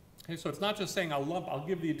 Okay, so it's not just saying I'll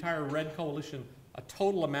give the entire red coalition a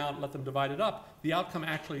total amount, let them divide it up. The outcome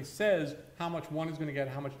actually says how much 1 is going to get,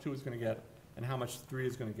 how much 2 is going to get, and how much 3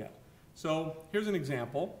 is going to get. So here's an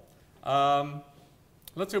example.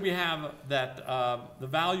 Let's say we have that the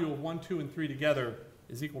value of 1, 2, and 3 together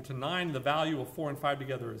is equal to 9. The value of 4 and 5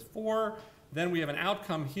 together is 4. Then we have an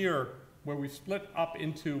outcome here where we split up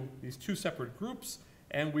into these 2 separate groups,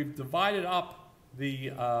 and we've divided up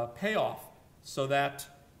the payoff so that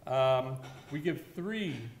we give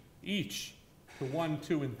 3 each to 1,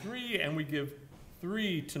 2, and 3, and we give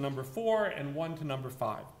 3 to number 4 and 1 to number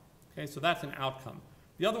 5. Okay, so that's an outcome.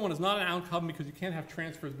 The other one is not an outcome because you can't have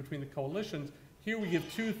transfers between the coalitions. Here we give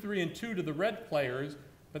 2, 3, and 2 to the red players,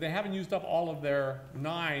 but they haven't used up all of their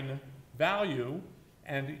 9 value,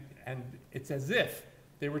 and it's as if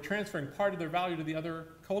they were transferring part of their value to the other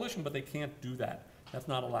coalition, but they can't do that. That's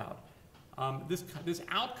not allowed. This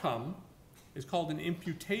outcome is called an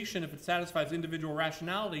imputation if it satisfies individual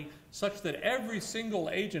rationality, such that every single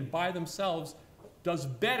agent by themselves does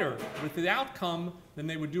better with the outcome than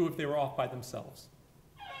they would do if they were off by themselves.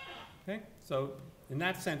 Okay? So in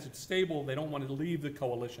that sense, it's stable. They don't want to leave the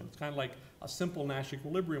coalition. It's kind of like a simple Nash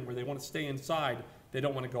equilibrium where they want to stay inside. They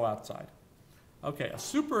don't want to go outside. Okay, a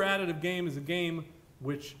super additive game is a game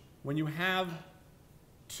which, when you have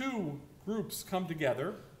 2 groups come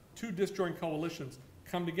together, 2 disjoint coalitions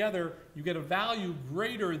come together, you get a value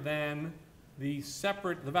greater than the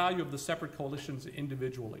value of the separate coalitions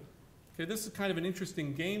individually. Okay, this is kind of an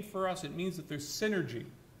interesting game for us. It means that there's synergy.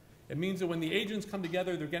 It means that when the agents come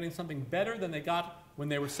together, they're getting something better than they got when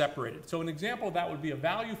they were separated. So an example of that would be a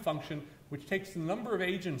value function which takes the number of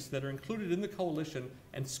agents that are included in the coalition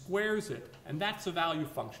and squares it, and that's a value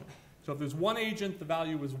function. So if there's 1 agent, the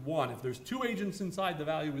value is 1. If there's 2 agents inside, the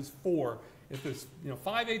value is 4. If there's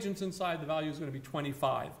 5 agents inside, the value is going to be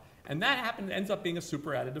 25. And that ends up being a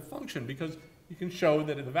super additive function because you can show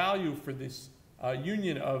that the value for this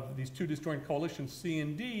union of these 2 disjoint coalitions, C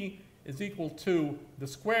and D, is equal to the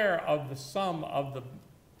square of the sum of the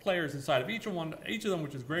players inside of each of them,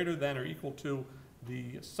 which is greater than or equal to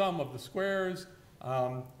the sum of the squares,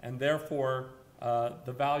 and therefore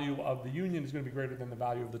the value of the union is going to be greater than the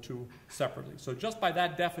value of the 2 separately. So just by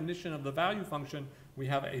that definition of the value function, we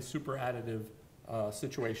have a super additive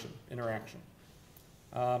interaction.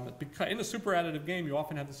 In a super additive game, you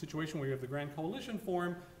often have the situation where you have the grand coalition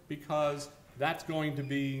form because that's going to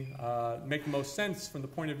make the most sense from the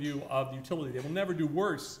point of view of the utility. They will never do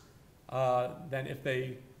worse than if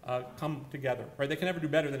they come together. Right? They can never do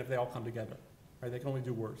better than if they all come together. Right? They can only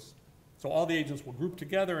do worse. So all the agents will group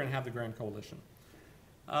together and have the grand coalition.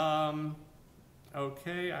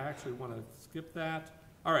 Okay, I actually want to skip that.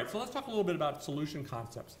 All right, so let's talk a little bit about solution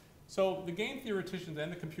concepts. So the game theoreticians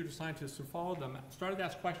and the computer scientists who followed them started to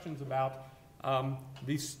ask questions about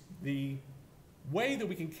the way that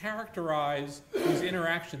we can characterize these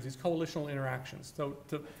interactions, these coalitional interactions. So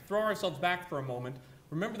to throw ourselves back for a moment,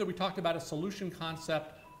 remember that we talked about a solution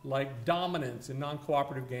concept like dominance in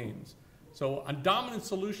non-cooperative games. So a dominant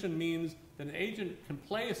solution means that an agent can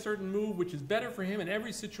play a certain move which is better for him in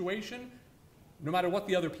every situation, no matter what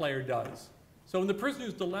the other player does. So in the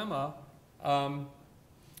prisoner's dilemma,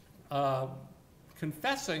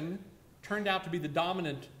 confessing turned out to be the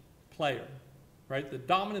dominant player, right? The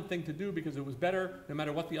dominant thing to do because it was better no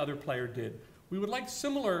matter what the other player did. We would like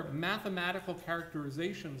similar mathematical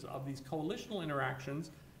characterizations of these coalitional interactions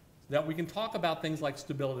so that we can talk about things like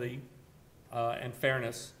stability and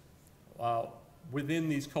fairness within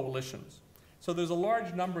these coalitions. So there's a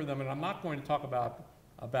large number of them, and I'm not going to talk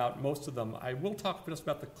about most of them. I will talk just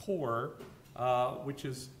about the core, which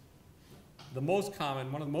is the most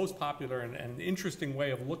common, one of the most popular, and an interesting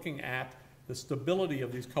way of looking at the stability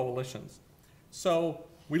of these coalitions. So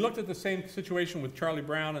we looked at the same situation with Charlie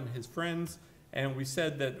Brown and his friends, and we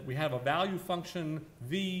said that we have a value function,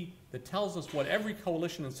 V, that tells us what every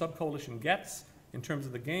coalition and sub-coalition gets in terms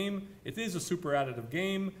of the game. It is a super additive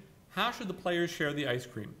game. How should the players share the ice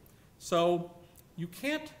cream? So you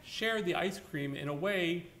can't share the ice cream in a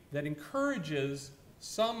way that encourages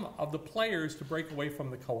some of the players to break away from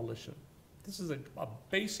the coalition. This is a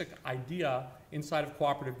basic idea inside of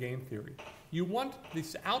cooperative game theory. You want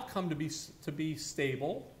this outcome to be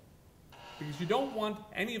stable because you don't want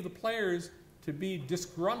any of the players to be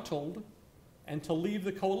disgruntled and to leave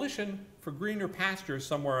the coalition for greener pastures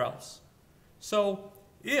somewhere else. So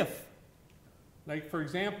if, like for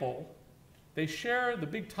example, they share the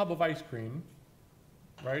big tub of ice cream,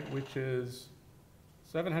 right, which is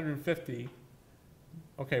 750.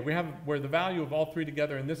 Okay, we have where the value of all three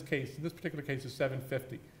together in this case, in this particular case, is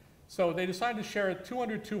 750. So they decide to share it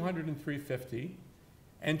 200, 200, and 350.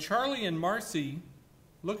 And Charlie and Marcy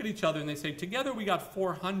look at each other and they say, together we got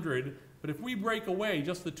 400, but if we break away,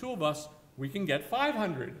 just the two of us, we can get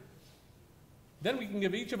 500. Then we can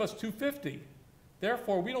give each of us 250.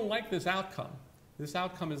 Therefore, we don't like this outcome. This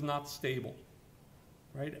outcome is not stable,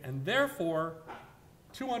 right? And therefore,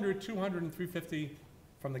 200, 200, and 350,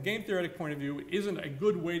 from the game theoretic point of view, isn't a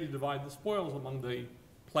good way to divide the spoils among the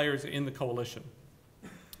players in the coalition.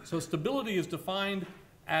 So stability is defined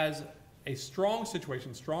as a strong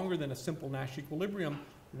situation, stronger than a simple Nash equilibrium,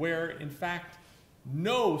 where in fact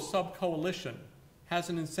no sub-coalition has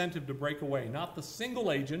an incentive to break away. Not the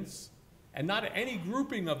single agents, and not any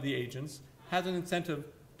grouping of the agents has an incentive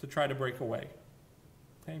to try to break away.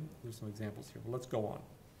 Okay, there's some examples here, but let's go on.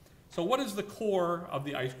 So what is the core of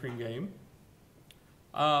the ice cream game?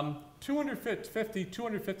 250,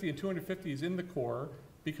 250, and 250 is in the core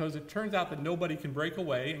because it turns out that nobody can break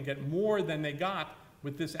away and get more than they got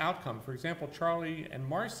with this outcome. For example, Charlie and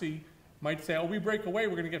Marcy might say, oh, we break away,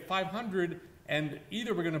 we're going to get 500, and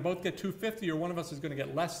either we're going to both get 250 or one of us is going to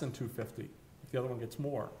get less than 250 if the other one gets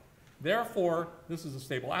more. Therefore, this is a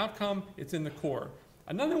stable outcome. It's in the core.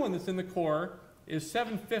 Another one that's in the core is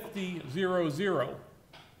 750, 0, 0.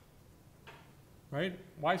 Right?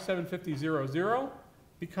 Why 750, 0, 0?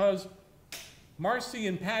 Because Marcy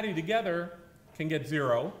and Patty together can get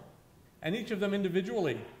 0, and each of them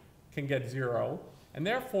individually can get 0. And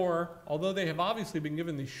therefore, although they have obviously been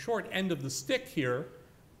given the short end of the stick here,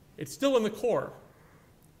 it's still in the core.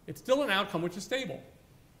 It's still an outcome which is stable.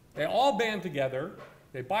 They all band together,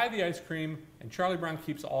 they buy the ice cream, and Charlie Brown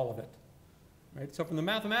keeps all of it. Right? So from the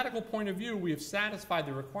mathematical point of view, we have satisfied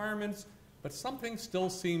the requirements, but something still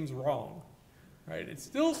seems wrong. Right? It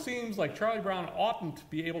still seems like Charlie Brown oughtn't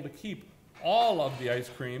be able to keep all of the ice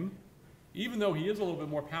cream, even though he is a little bit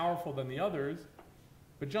more powerful than the others,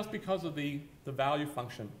 but just because of the value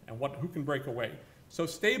function and who can break away. So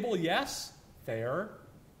stable, yes. Fair,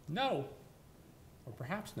 no. Or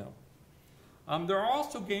perhaps no. There are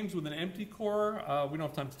also games with an empty core. We don't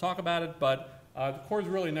have time to talk about it, but the core is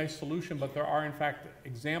a really nice solution, but there are, in fact,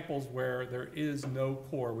 examples where there is no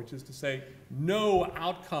core, which is to say no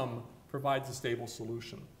outcome provides a stable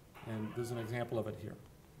solution. And there's an example of it here.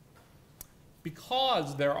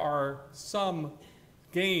 Because there are some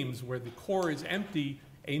games where the core is empty,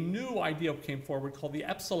 a new idea came forward called the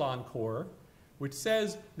epsilon core, which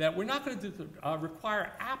says that we're not going to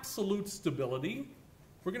require absolute stability.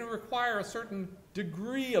 We're going to require a certain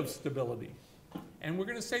degree of stability. And we're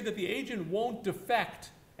going to say that the agent won't defect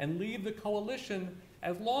and leave the coalition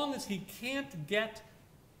as long as he can't get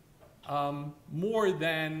more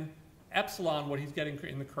than epsilon, what he's getting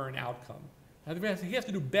in the current outcome. He has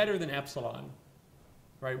to do better than epsilon,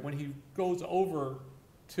 right, when he goes over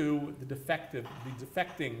to the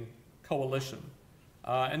defecting coalition.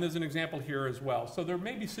 And there's an example here as well. So there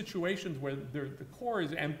may be situations where the core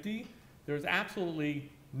is empty. There's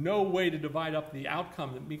absolutely no way to divide up the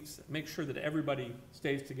outcome that makes sure that everybody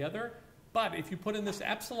stays together. But if you put in this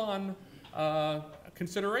epsilon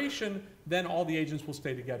consideration, then all the agents will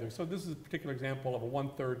stay together. So this is a particular example of a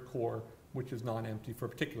 1/3 core which is non-empty for a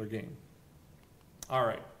particular game. All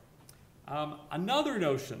right. Another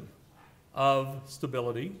notion of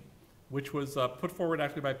stability, which was put forward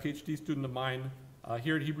actually by a PhD student of mine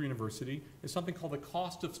here at Hebrew University, is something called the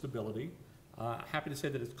cost of stability. Happy to say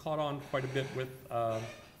that it's caught on quite a bit with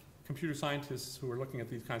computer scientists who are looking at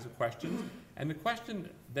these kinds of questions. And the question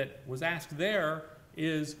that was asked there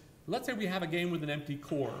is, let's say we have a game with an empty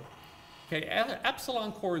core. Okay,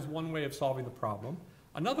 epsilon core is one way of solving the problem.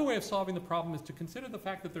 Another way of solving the problem is to consider the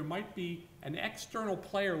fact that there might be an external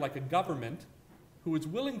player like a government who is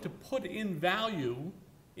willing to put in value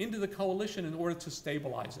into the coalition in order to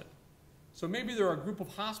stabilize it. So maybe there are a group of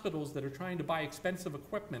hospitals that are trying to buy expensive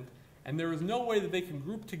equipment, and there is no way that they can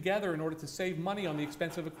group together in order to save money on the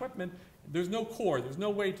expensive equipment. There's no core. There's no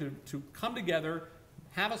way to come together,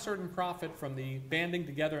 have a certain profit from the banding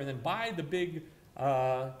together, and then buy the big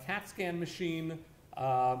CAT scan machine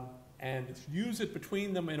and use it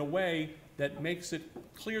between them in a way that makes it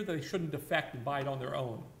clear that they shouldn't defect and buy it on their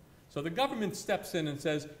own. So the government steps in and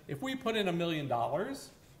says, if we put in $1 million,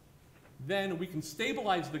 then we can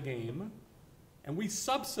stabilize the game, and we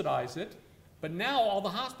subsidize it, but now all the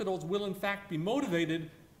hospitals will in fact be motivated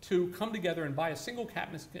to come together and buy a single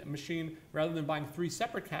CAT machine rather than buying 3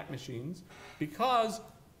 separate CAT machines, because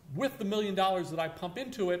with the $1 million that I pump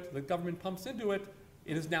into it, the government pumps into it,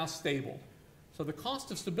 it is now stable. So the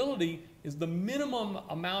cost of stability is the minimum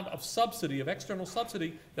amount of subsidy, of external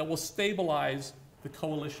subsidy, that will stabilize the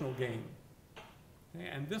coalitional game. Okay,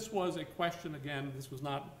 and this was a question, again, this was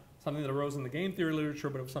not something that arose in the game theory literature,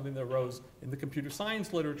 but it was something that arose in the computer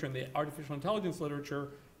science literature and the artificial intelligence literature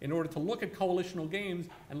in order to look at coalitional games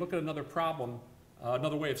and look at another problem,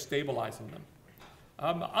 another way of stabilizing them.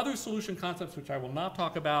 Other solution concepts which I will not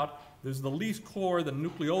talk about, there's the least core, the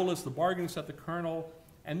nucleolus, the bargaining set, the kernel,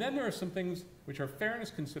 and then there are some things which are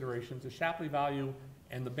fairness considerations, the Shapley value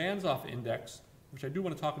and the Banzoff index, which I do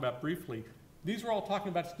want to talk about briefly. These are all talking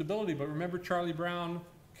about stability, but remember Charlie Brown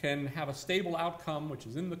can have a stable outcome, which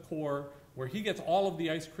is in the core, where he gets all of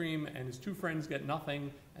the ice cream and his 2 friends get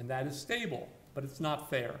nothing, and that is stable, but it's not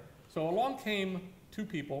fair. So along came 2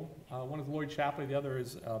 people, one is Lloyd Shapley, the other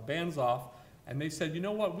is Banzoff, and they said, you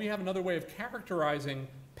know what, we have another way of characterizing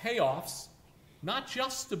payoffs, not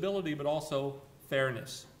just stability, but also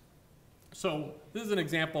fairness. So this is an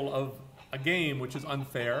example of a game which is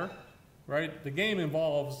unfair, right? The game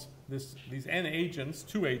involves these n agents,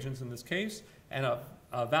 2 agents in this case, and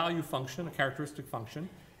a value function, a characteristic function,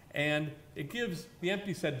 and it gives the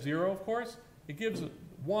empty set 0, of course. It gives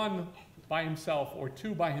 1 by himself or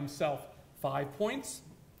 2 by himself 5 points,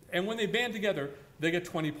 and when they band together, they get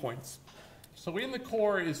 20 points. So in the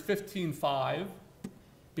core is 15-5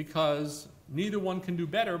 because neither one can do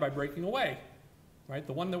better by breaking away, right?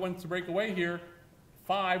 The one that wants to break away here,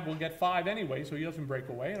 5 will get 5 anyway, so he doesn't break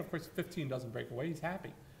away, and of course 15 doesn't break away, he's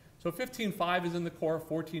happy. So 15-5 is in the core,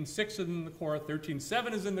 14-6 is in the core,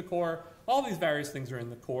 13-7 is in the core. All these various things are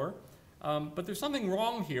in the core. But there's something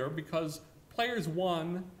wrong here because players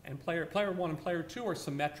 1 and player 1 and player 2 are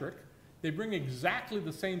symmetric. They bring exactly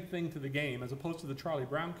the same thing to the game as opposed to the Charlie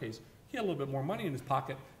Brown case. He had a little bit more money in his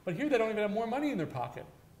pocket, but here they don't even have more money in their pocket,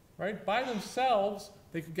 right? By themselves,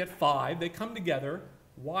 they could get 5. They come together.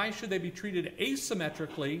 Why should they be treated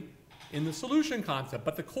asymmetrically in the solution concept?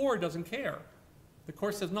 But the core doesn't care. The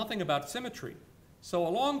core says nothing about symmetry. So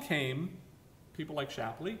along came people like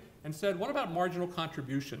Shapley and said, what about marginal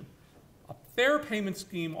contribution? A fair payment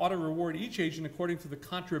scheme ought to reward each agent according to the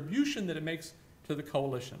contribution that it makes to the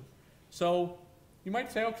coalition. So you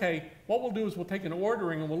might say, okay, what we'll do is we'll take an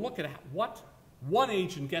ordering and we'll look at what one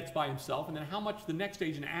agent gets by himself and then how much the next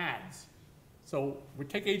agent adds. So we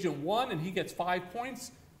take agent 1 and he gets 5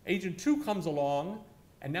 points. Agent 2 comes along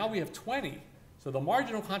and now we have 20. So the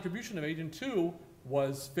marginal contribution of agent 2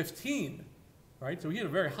 was 15, right? So he had a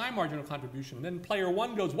very high marginal contribution. And then player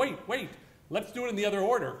 1 goes, wait, let's do it in the other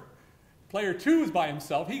order. Player 2 is by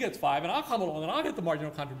himself, he gets 5, and I'll come along and I'll get the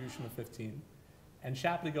marginal contribution of 15. And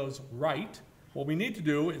Shapley goes, right. What we need to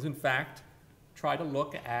do is, in fact, try to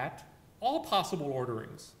look at all possible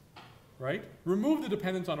orderings, right? Remove the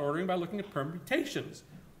dependence on ordering by looking at permutations.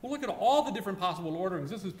 We'll look at all the different possible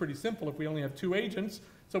orderings. This is pretty simple if we only have 2 agents.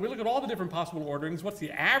 So we look at all the different possible orderings. What's the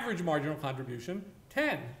average marginal contribution?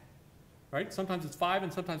 10, right? Sometimes it's 5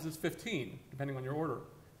 and sometimes it's 15, depending on your order.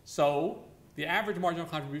 So the average marginal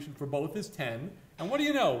contribution for both is 10. And what do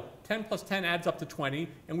you know? 10 plus 10 adds up to 20,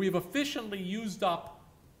 and we've efficiently used up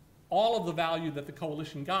all of the value that the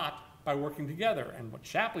coalition got by working together. And what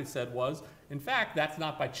Shapley said was, in fact, that's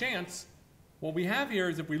not by chance. What we have here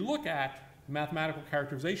is if we look at mathematical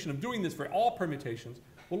characterization of doing this for all permutations,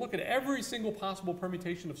 We'll look at every single possible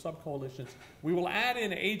permutation of subcoalitions. We will add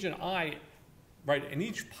in agent I, right, in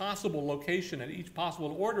each possible location and each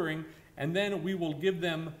possible ordering, and then we will give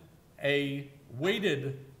them a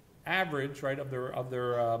weighted average, right, of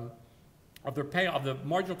the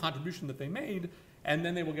marginal contribution that they made, and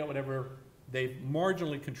then they will get whatever they've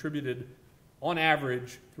marginally contributed on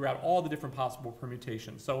average throughout all the different possible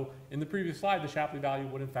permutations. So in the previous slide, the Shapley value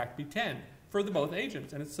would in fact be 10 for the both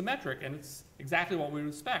agents, and it's symmetric, and it's exactly what we would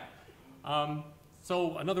expect.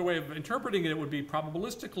 So another way of interpreting it would be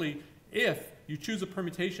probabilistically, if you choose a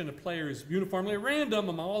permutation of players uniformly at random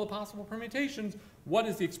among all the possible permutations, what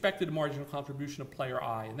is the expected marginal contribution of player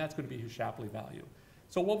I? And that's going to be his Shapley value.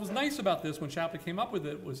 So what was nice about this when Shapley came up with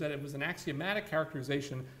it was that it was an axiomatic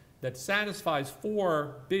characterization that satisfies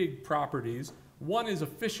 4 big properties. One is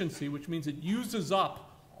efficiency, which means it uses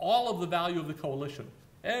up all of the value of the coalition.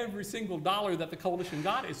 Every single dollar that the coalition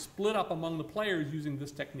got is split up among the players using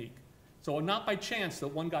this technique. So not by chance that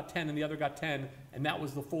one got 10 and the other got 10, and that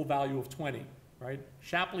was the full value of 20, right?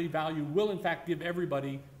 Shapley value will in fact give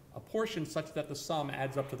everybody a portion such that the sum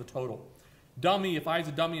adds up to the total. Dummy, if I is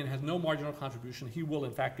a dummy and has no marginal contribution, he will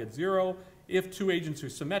in fact get 0. If 2 agents are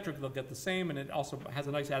symmetric, they'll get the same, and it also has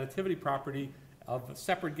a nice additivity property of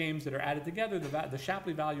separate games that are added together. The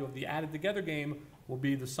Shapley value of the added together game will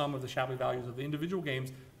be the sum of the Shapley values of the individual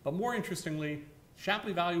games. But more interestingly,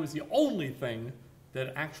 Shapley value is the only thing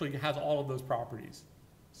that actually has all of those properties.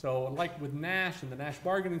 So like with Nash and the Nash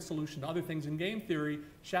bargaining solution, other things in game theory,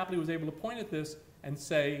 Shapley was able to point at this and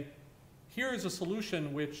say, here is a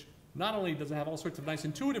solution which not only does it have all sorts of nice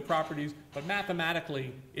intuitive properties, but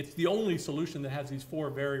mathematically, it's the only solution that has these 4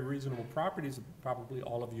 very reasonable properties that probably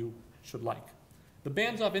all of you should like. The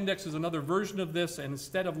Banzhaf index is another version of this, and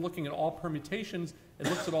instead of looking at all permutations, it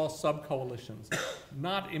looks at all subcoalitions.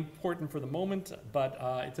 Not important for the moment, but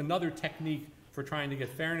it's another technique for trying to get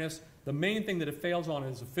fairness. The main thing that it fails on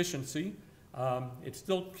is efficiency. It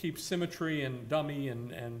still keeps symmetry and dummy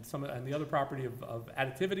and the other property of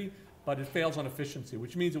additivity, but it fails on efficiency,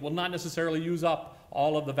 which means it will not necessarily use up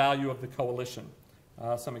all of the value of the coalition.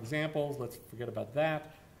 Some examples, let's forget about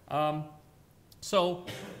that. So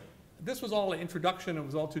this was all an introduction, it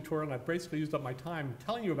was all tutorial, and I basically used up my time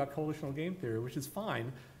telling you about coalitional game theory, which is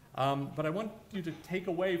fine. But I want you to take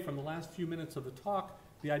away from the last few minutes of the talk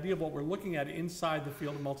the idea of what we're looking at inside the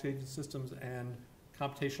field of multi-agent systems and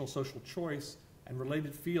computational social choice and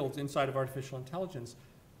related fields inside of artificial intelligence.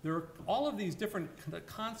 There are all of these different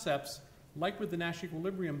concepts, like with the Nash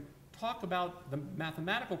equilibrium, talk about the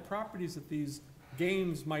mathematical properties that these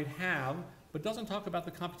games might have, but doesn't talk about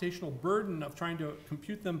the computational burden of trying to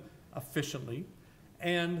compute them efficiently.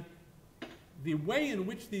 And the way in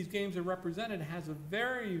which these games are represented has a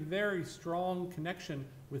very, very strong connection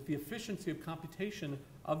with the efficiency of computation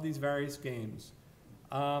of these various games.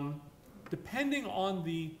 Depending on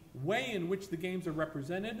the way in which the games are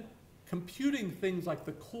represented, computing things like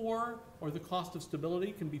the core or the cost of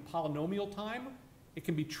stability can be polynomial time. It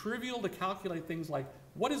can be trivial to calculate things like,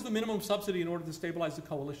 what is the minimum subsidy in order to stabilize the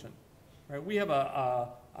coalition? Right? We have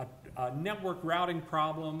a network routing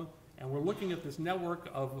problem, and we're looking at this network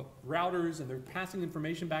of routers, and they're passing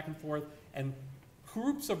information back and forth, and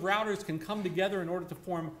groups of routers can come together in order to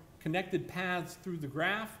form connected paths through the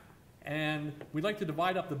graph, and we'd like to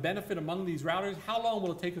divide up the benefit among these routers. How long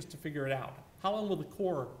will it take us to figure it out? How long will the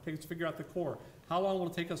core take us to figure out the core? How long will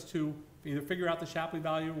it take us to either figure out the Shapley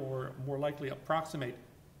value or more likely approximate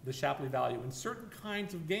the Shapley value? In certain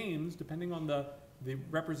kinds of games, depending on the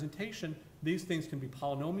representation, these things can be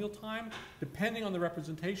polynomial time. Depending on the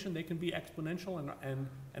representation, they can be exponential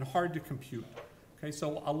and hard to compute. Okay,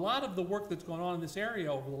 so a lot of the work that's gone on in this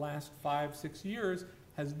area over the last 5-6 years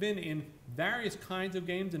has been in various kinds of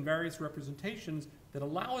games and various representations that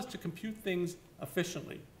allow us to compute things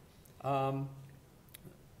efficiently.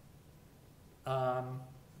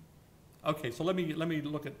 Okay, so let me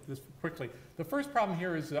look at this quickly. The first problem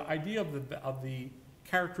here is the idea of the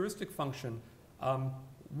characteristic function.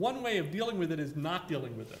 One way of dealing with it is not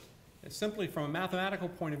dealing with it. It's simply from a mathematical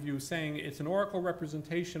point of view saying it's an oracle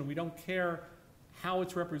representation. We don't care how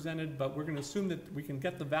it's represented, but we're going to assume that we can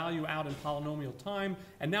get the value out in polynomial time.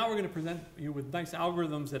 And now we're going to present you with nice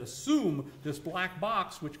algorithms that assume this black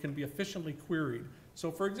box, which can be efficiently queried.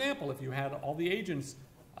 So for example, if you had all the agents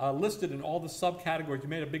listed in all the subcategories, you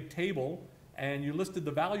made a big table, and you listed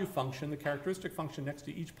the value function, the characteristic function next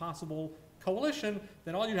to each possible coalition,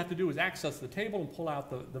 then all you have to do is access the table and pull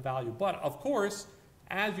out the value. But of course,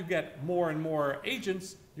 as you get more and more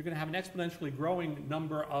agents, you're going to have an exponentially growing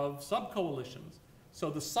number of subcoalitions. So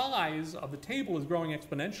the size of the table is growing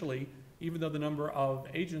exponentially, even though the number of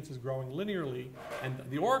agents is growing linearly. And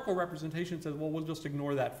the oracle representation says, well, we'll just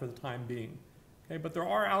ignore that for the time being. Okay, but there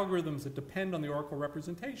are algorithms that depend on the oracle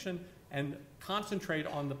representation and concentrate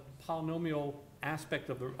on the polynomial aspect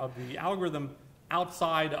of the algorithm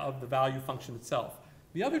outside of the value function itself.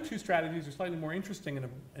 The other two strategies are slightly more interesting and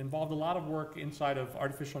involved a lot of work inside of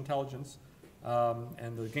artificial intelligence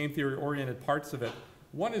and the game theory-oriented parts of it.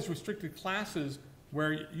 One is restricted classes,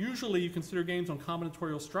 where usually you consider games on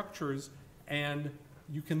combinatorial structures, and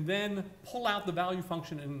you can then pull out the value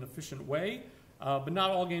function in an efficient way, but not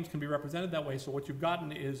all games can be represented that way. So what you've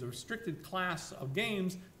gotten is a restricted class of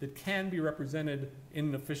games that can be represented in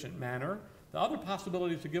an efficient manner. The other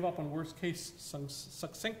possibility is to give up on worst case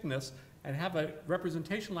succinctness and have a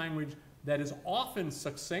representation language that is often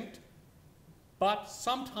succinct, but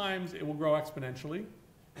sometimes it will grow exponentially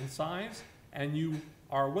in size, and you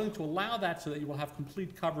are willing to allow that so that you will have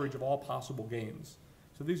complete coverage of all possible games.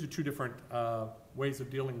 So these are two different ways of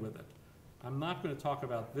dealing with it. I'm not going to talk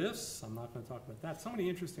about this. I'm not going to talk about that. So many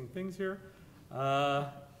interesting things here.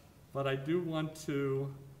 But I do want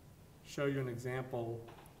to show you an example.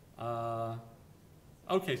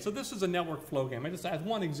 Okay, so this is a network flow game. I just add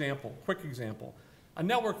one example, quick example. A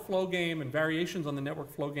network flow game and variations on the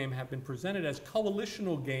network flow game have been presented as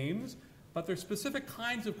coalitional games, but they're specific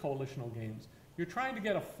kinds of coalitional games. You're trying to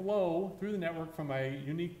get a flow through the network from a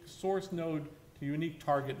unique source node to a unique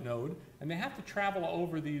target node, and they have to travel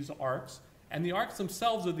over these arcs, and the arcs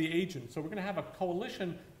themselves are the agent. So we're going to have a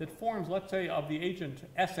coalition that forms, let's say, of the agent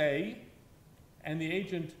SA and the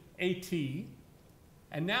agent AT,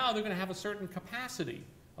 and now they're going to have a certain capacity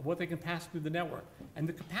of what they can pass through the network. And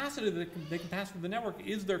the capacity that they can pass through the network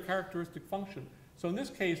is their characteristic function. So in this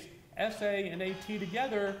case, SA and AT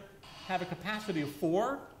together have a capacity of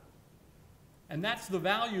 4, and that's the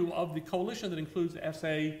value of the coalition that includes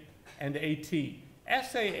SA and AT.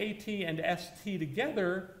 SA, AT, and ST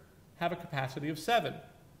together have a capacity of 7,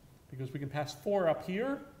 because we can pass 4 up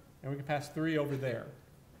here, and we can pass 3 over there.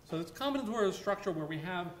 So it's a combinatorial structure where we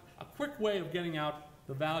have a quick way of getting out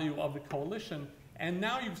the value of the coalition. And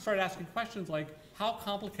now you start asking questions like, how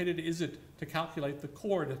complicated is it to calculate the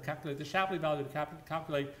core, to calculate the Shapley value, to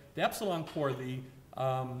calculate the epsilon core, the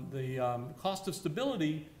cost of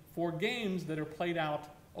stability for games that are played out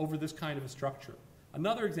over this kind of a structure.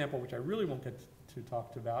 Another example, which I really won't get to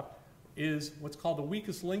talk about, is what's called the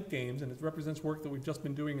weakest link games, and it represents work that we've just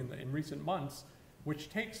been doing in recent months, which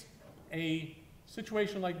takes a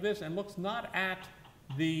situation like this and looks not at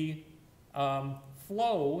the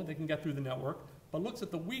flow that can get through the network, but looks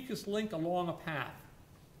at the weakest link along a path.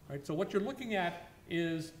 Right? So what you're looking at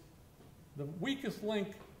is the weakest link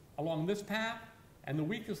along this path and the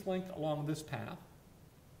weakest link along this path,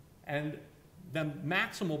 and then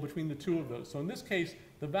maximal between the two of those. So in this case,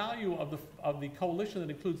 the value of the coalition that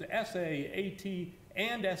includes SA, AT,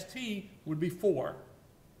 and ST would be 4.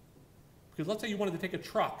 Because let's say you wanted to take a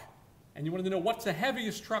truck, and you wanted to know what's the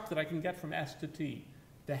heaviest truck that I can get from S to T.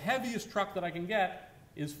 The heaviest truck that I can get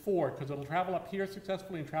is 4, because it'll travel up here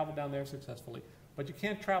successfully and travel down there successfully. But you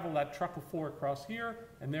can't travel that truck of 4 across here,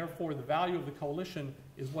 and therefore the value of the coalition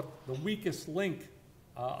is what the weakest link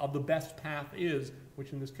of the best path is,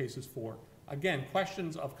 which in this case is 4. Again,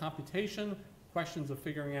 questions of computation, questions of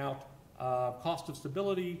figuring out cost of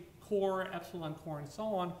stability, core, epsilon core, and so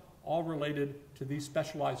on, all related to these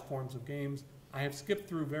specialized forms of games. I have skipped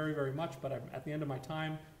through very, very much, but I'm at the end of my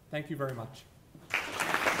time. Thank you very much.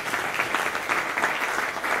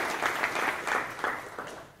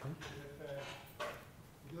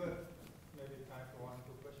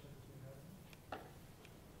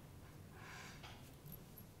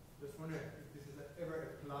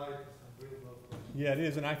 Yeah, it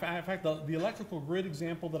is, and in fact, the electrical grid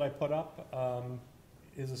example that I put up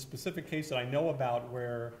is a specific case that I know about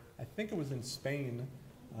where I think it was in Spain,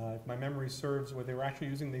 if my memory serves, where they were actually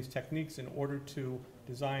using these techniques in order to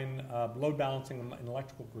design load balancing in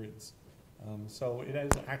electrical grids. So it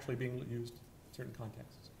is actually being used in certain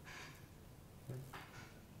contexts.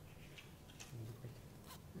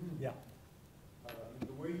 Yeah.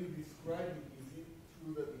 The way you describe it, is it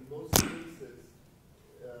true that in most cases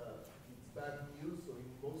it's bad news, or in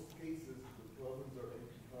most cases the problems are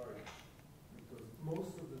NP-hard? Because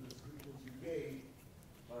most of the descriptions you gave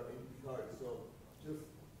are NP-hard. So just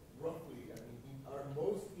roughly, I mean, are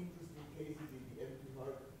most interesting cases in the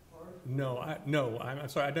NP-hard part? No, I'm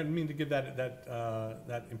sorry, I didn't mean to give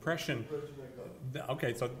that impression.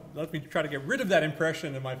 Okay, so let me try to get rid of that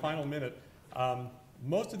impression in my final minute.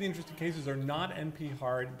 Most of the interesting cases are not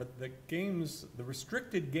NP-hard, but the games, the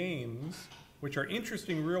restricted games, which are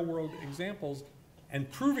interesting real-world examples, and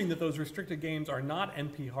proving that those restricted games are not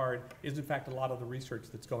NP-hard is, in fact, a lot of the research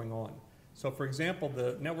that's going on. So for example,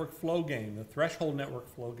 the network flow game, the threshold network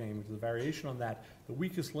flow game, which is a variation on that, the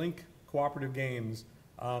weakest link cooperative games,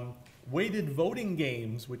 weighted voting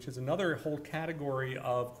games, which is another whole category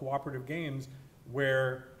of cooperative games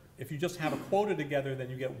where if you just have a quota together, then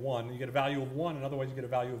you get 1. You get a value of 1, and otherwise you get a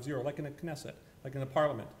value of 0, like in a Knesset, like in a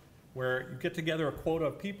parliament, where you get together a quota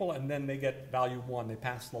of people and then they get value 1, they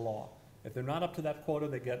pass the law. If they're not up to that quota,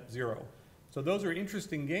 they get 0. So those are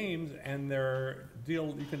interesting games, and they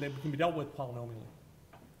can be dealt with polynomially.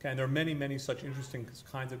 Okay, and there are many, many such interesting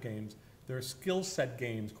kinds of games. There are skill set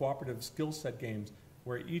games, cooperative skill set games,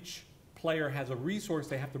 where each player has a resource.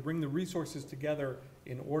 They have to bring the resources together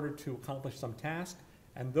in order to accomplish some task,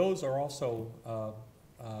 and those are also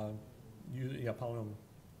polynomial.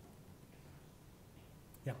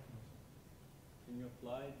 Yeah. Can you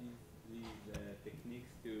apply these techniques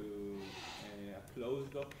to a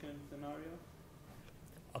closed auction scenario?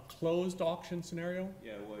 A closed auction scenario?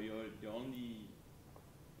 Yeah, where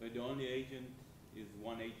the only agent is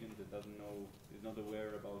one agent that is not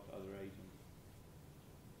aware about other agents.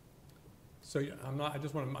 So I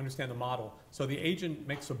just want to understand the model. So the agent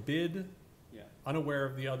makes a bid, yeah, unaware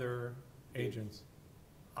of the other agents.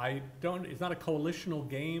 It's not a coalitional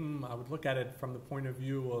game. I would look at it from the point of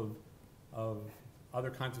view of other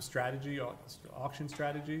kinds of strategy, auction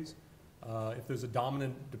strategies. If there's a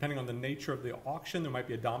dominant, depending on the nature of the auction, there might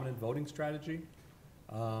be a dominant voting strategy.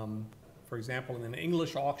 For example, in an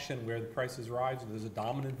English auction where the prices rise, there's a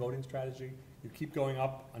dominant voting strategy. You keep going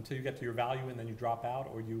up until you get to your value and then you drop out,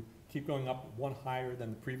 or you keep going up one higher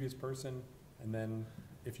than the previous person, and then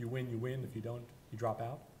if you win, you win. If you don't, you drop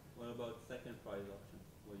out. What about second prize auctions?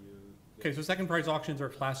 Okay, so second prize auctions are a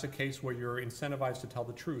classic case where you're incentivized to tell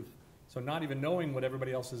the truth. So not even knowing what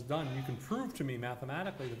everybody else has done, you can prove to me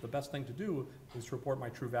mathematically that the best thing to do is to report my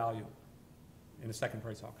true value in a second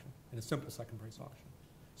price auction, in a simple second price auction.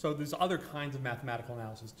 So there's other kinds of mathematical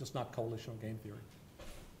analysis, just not coalitional game theory.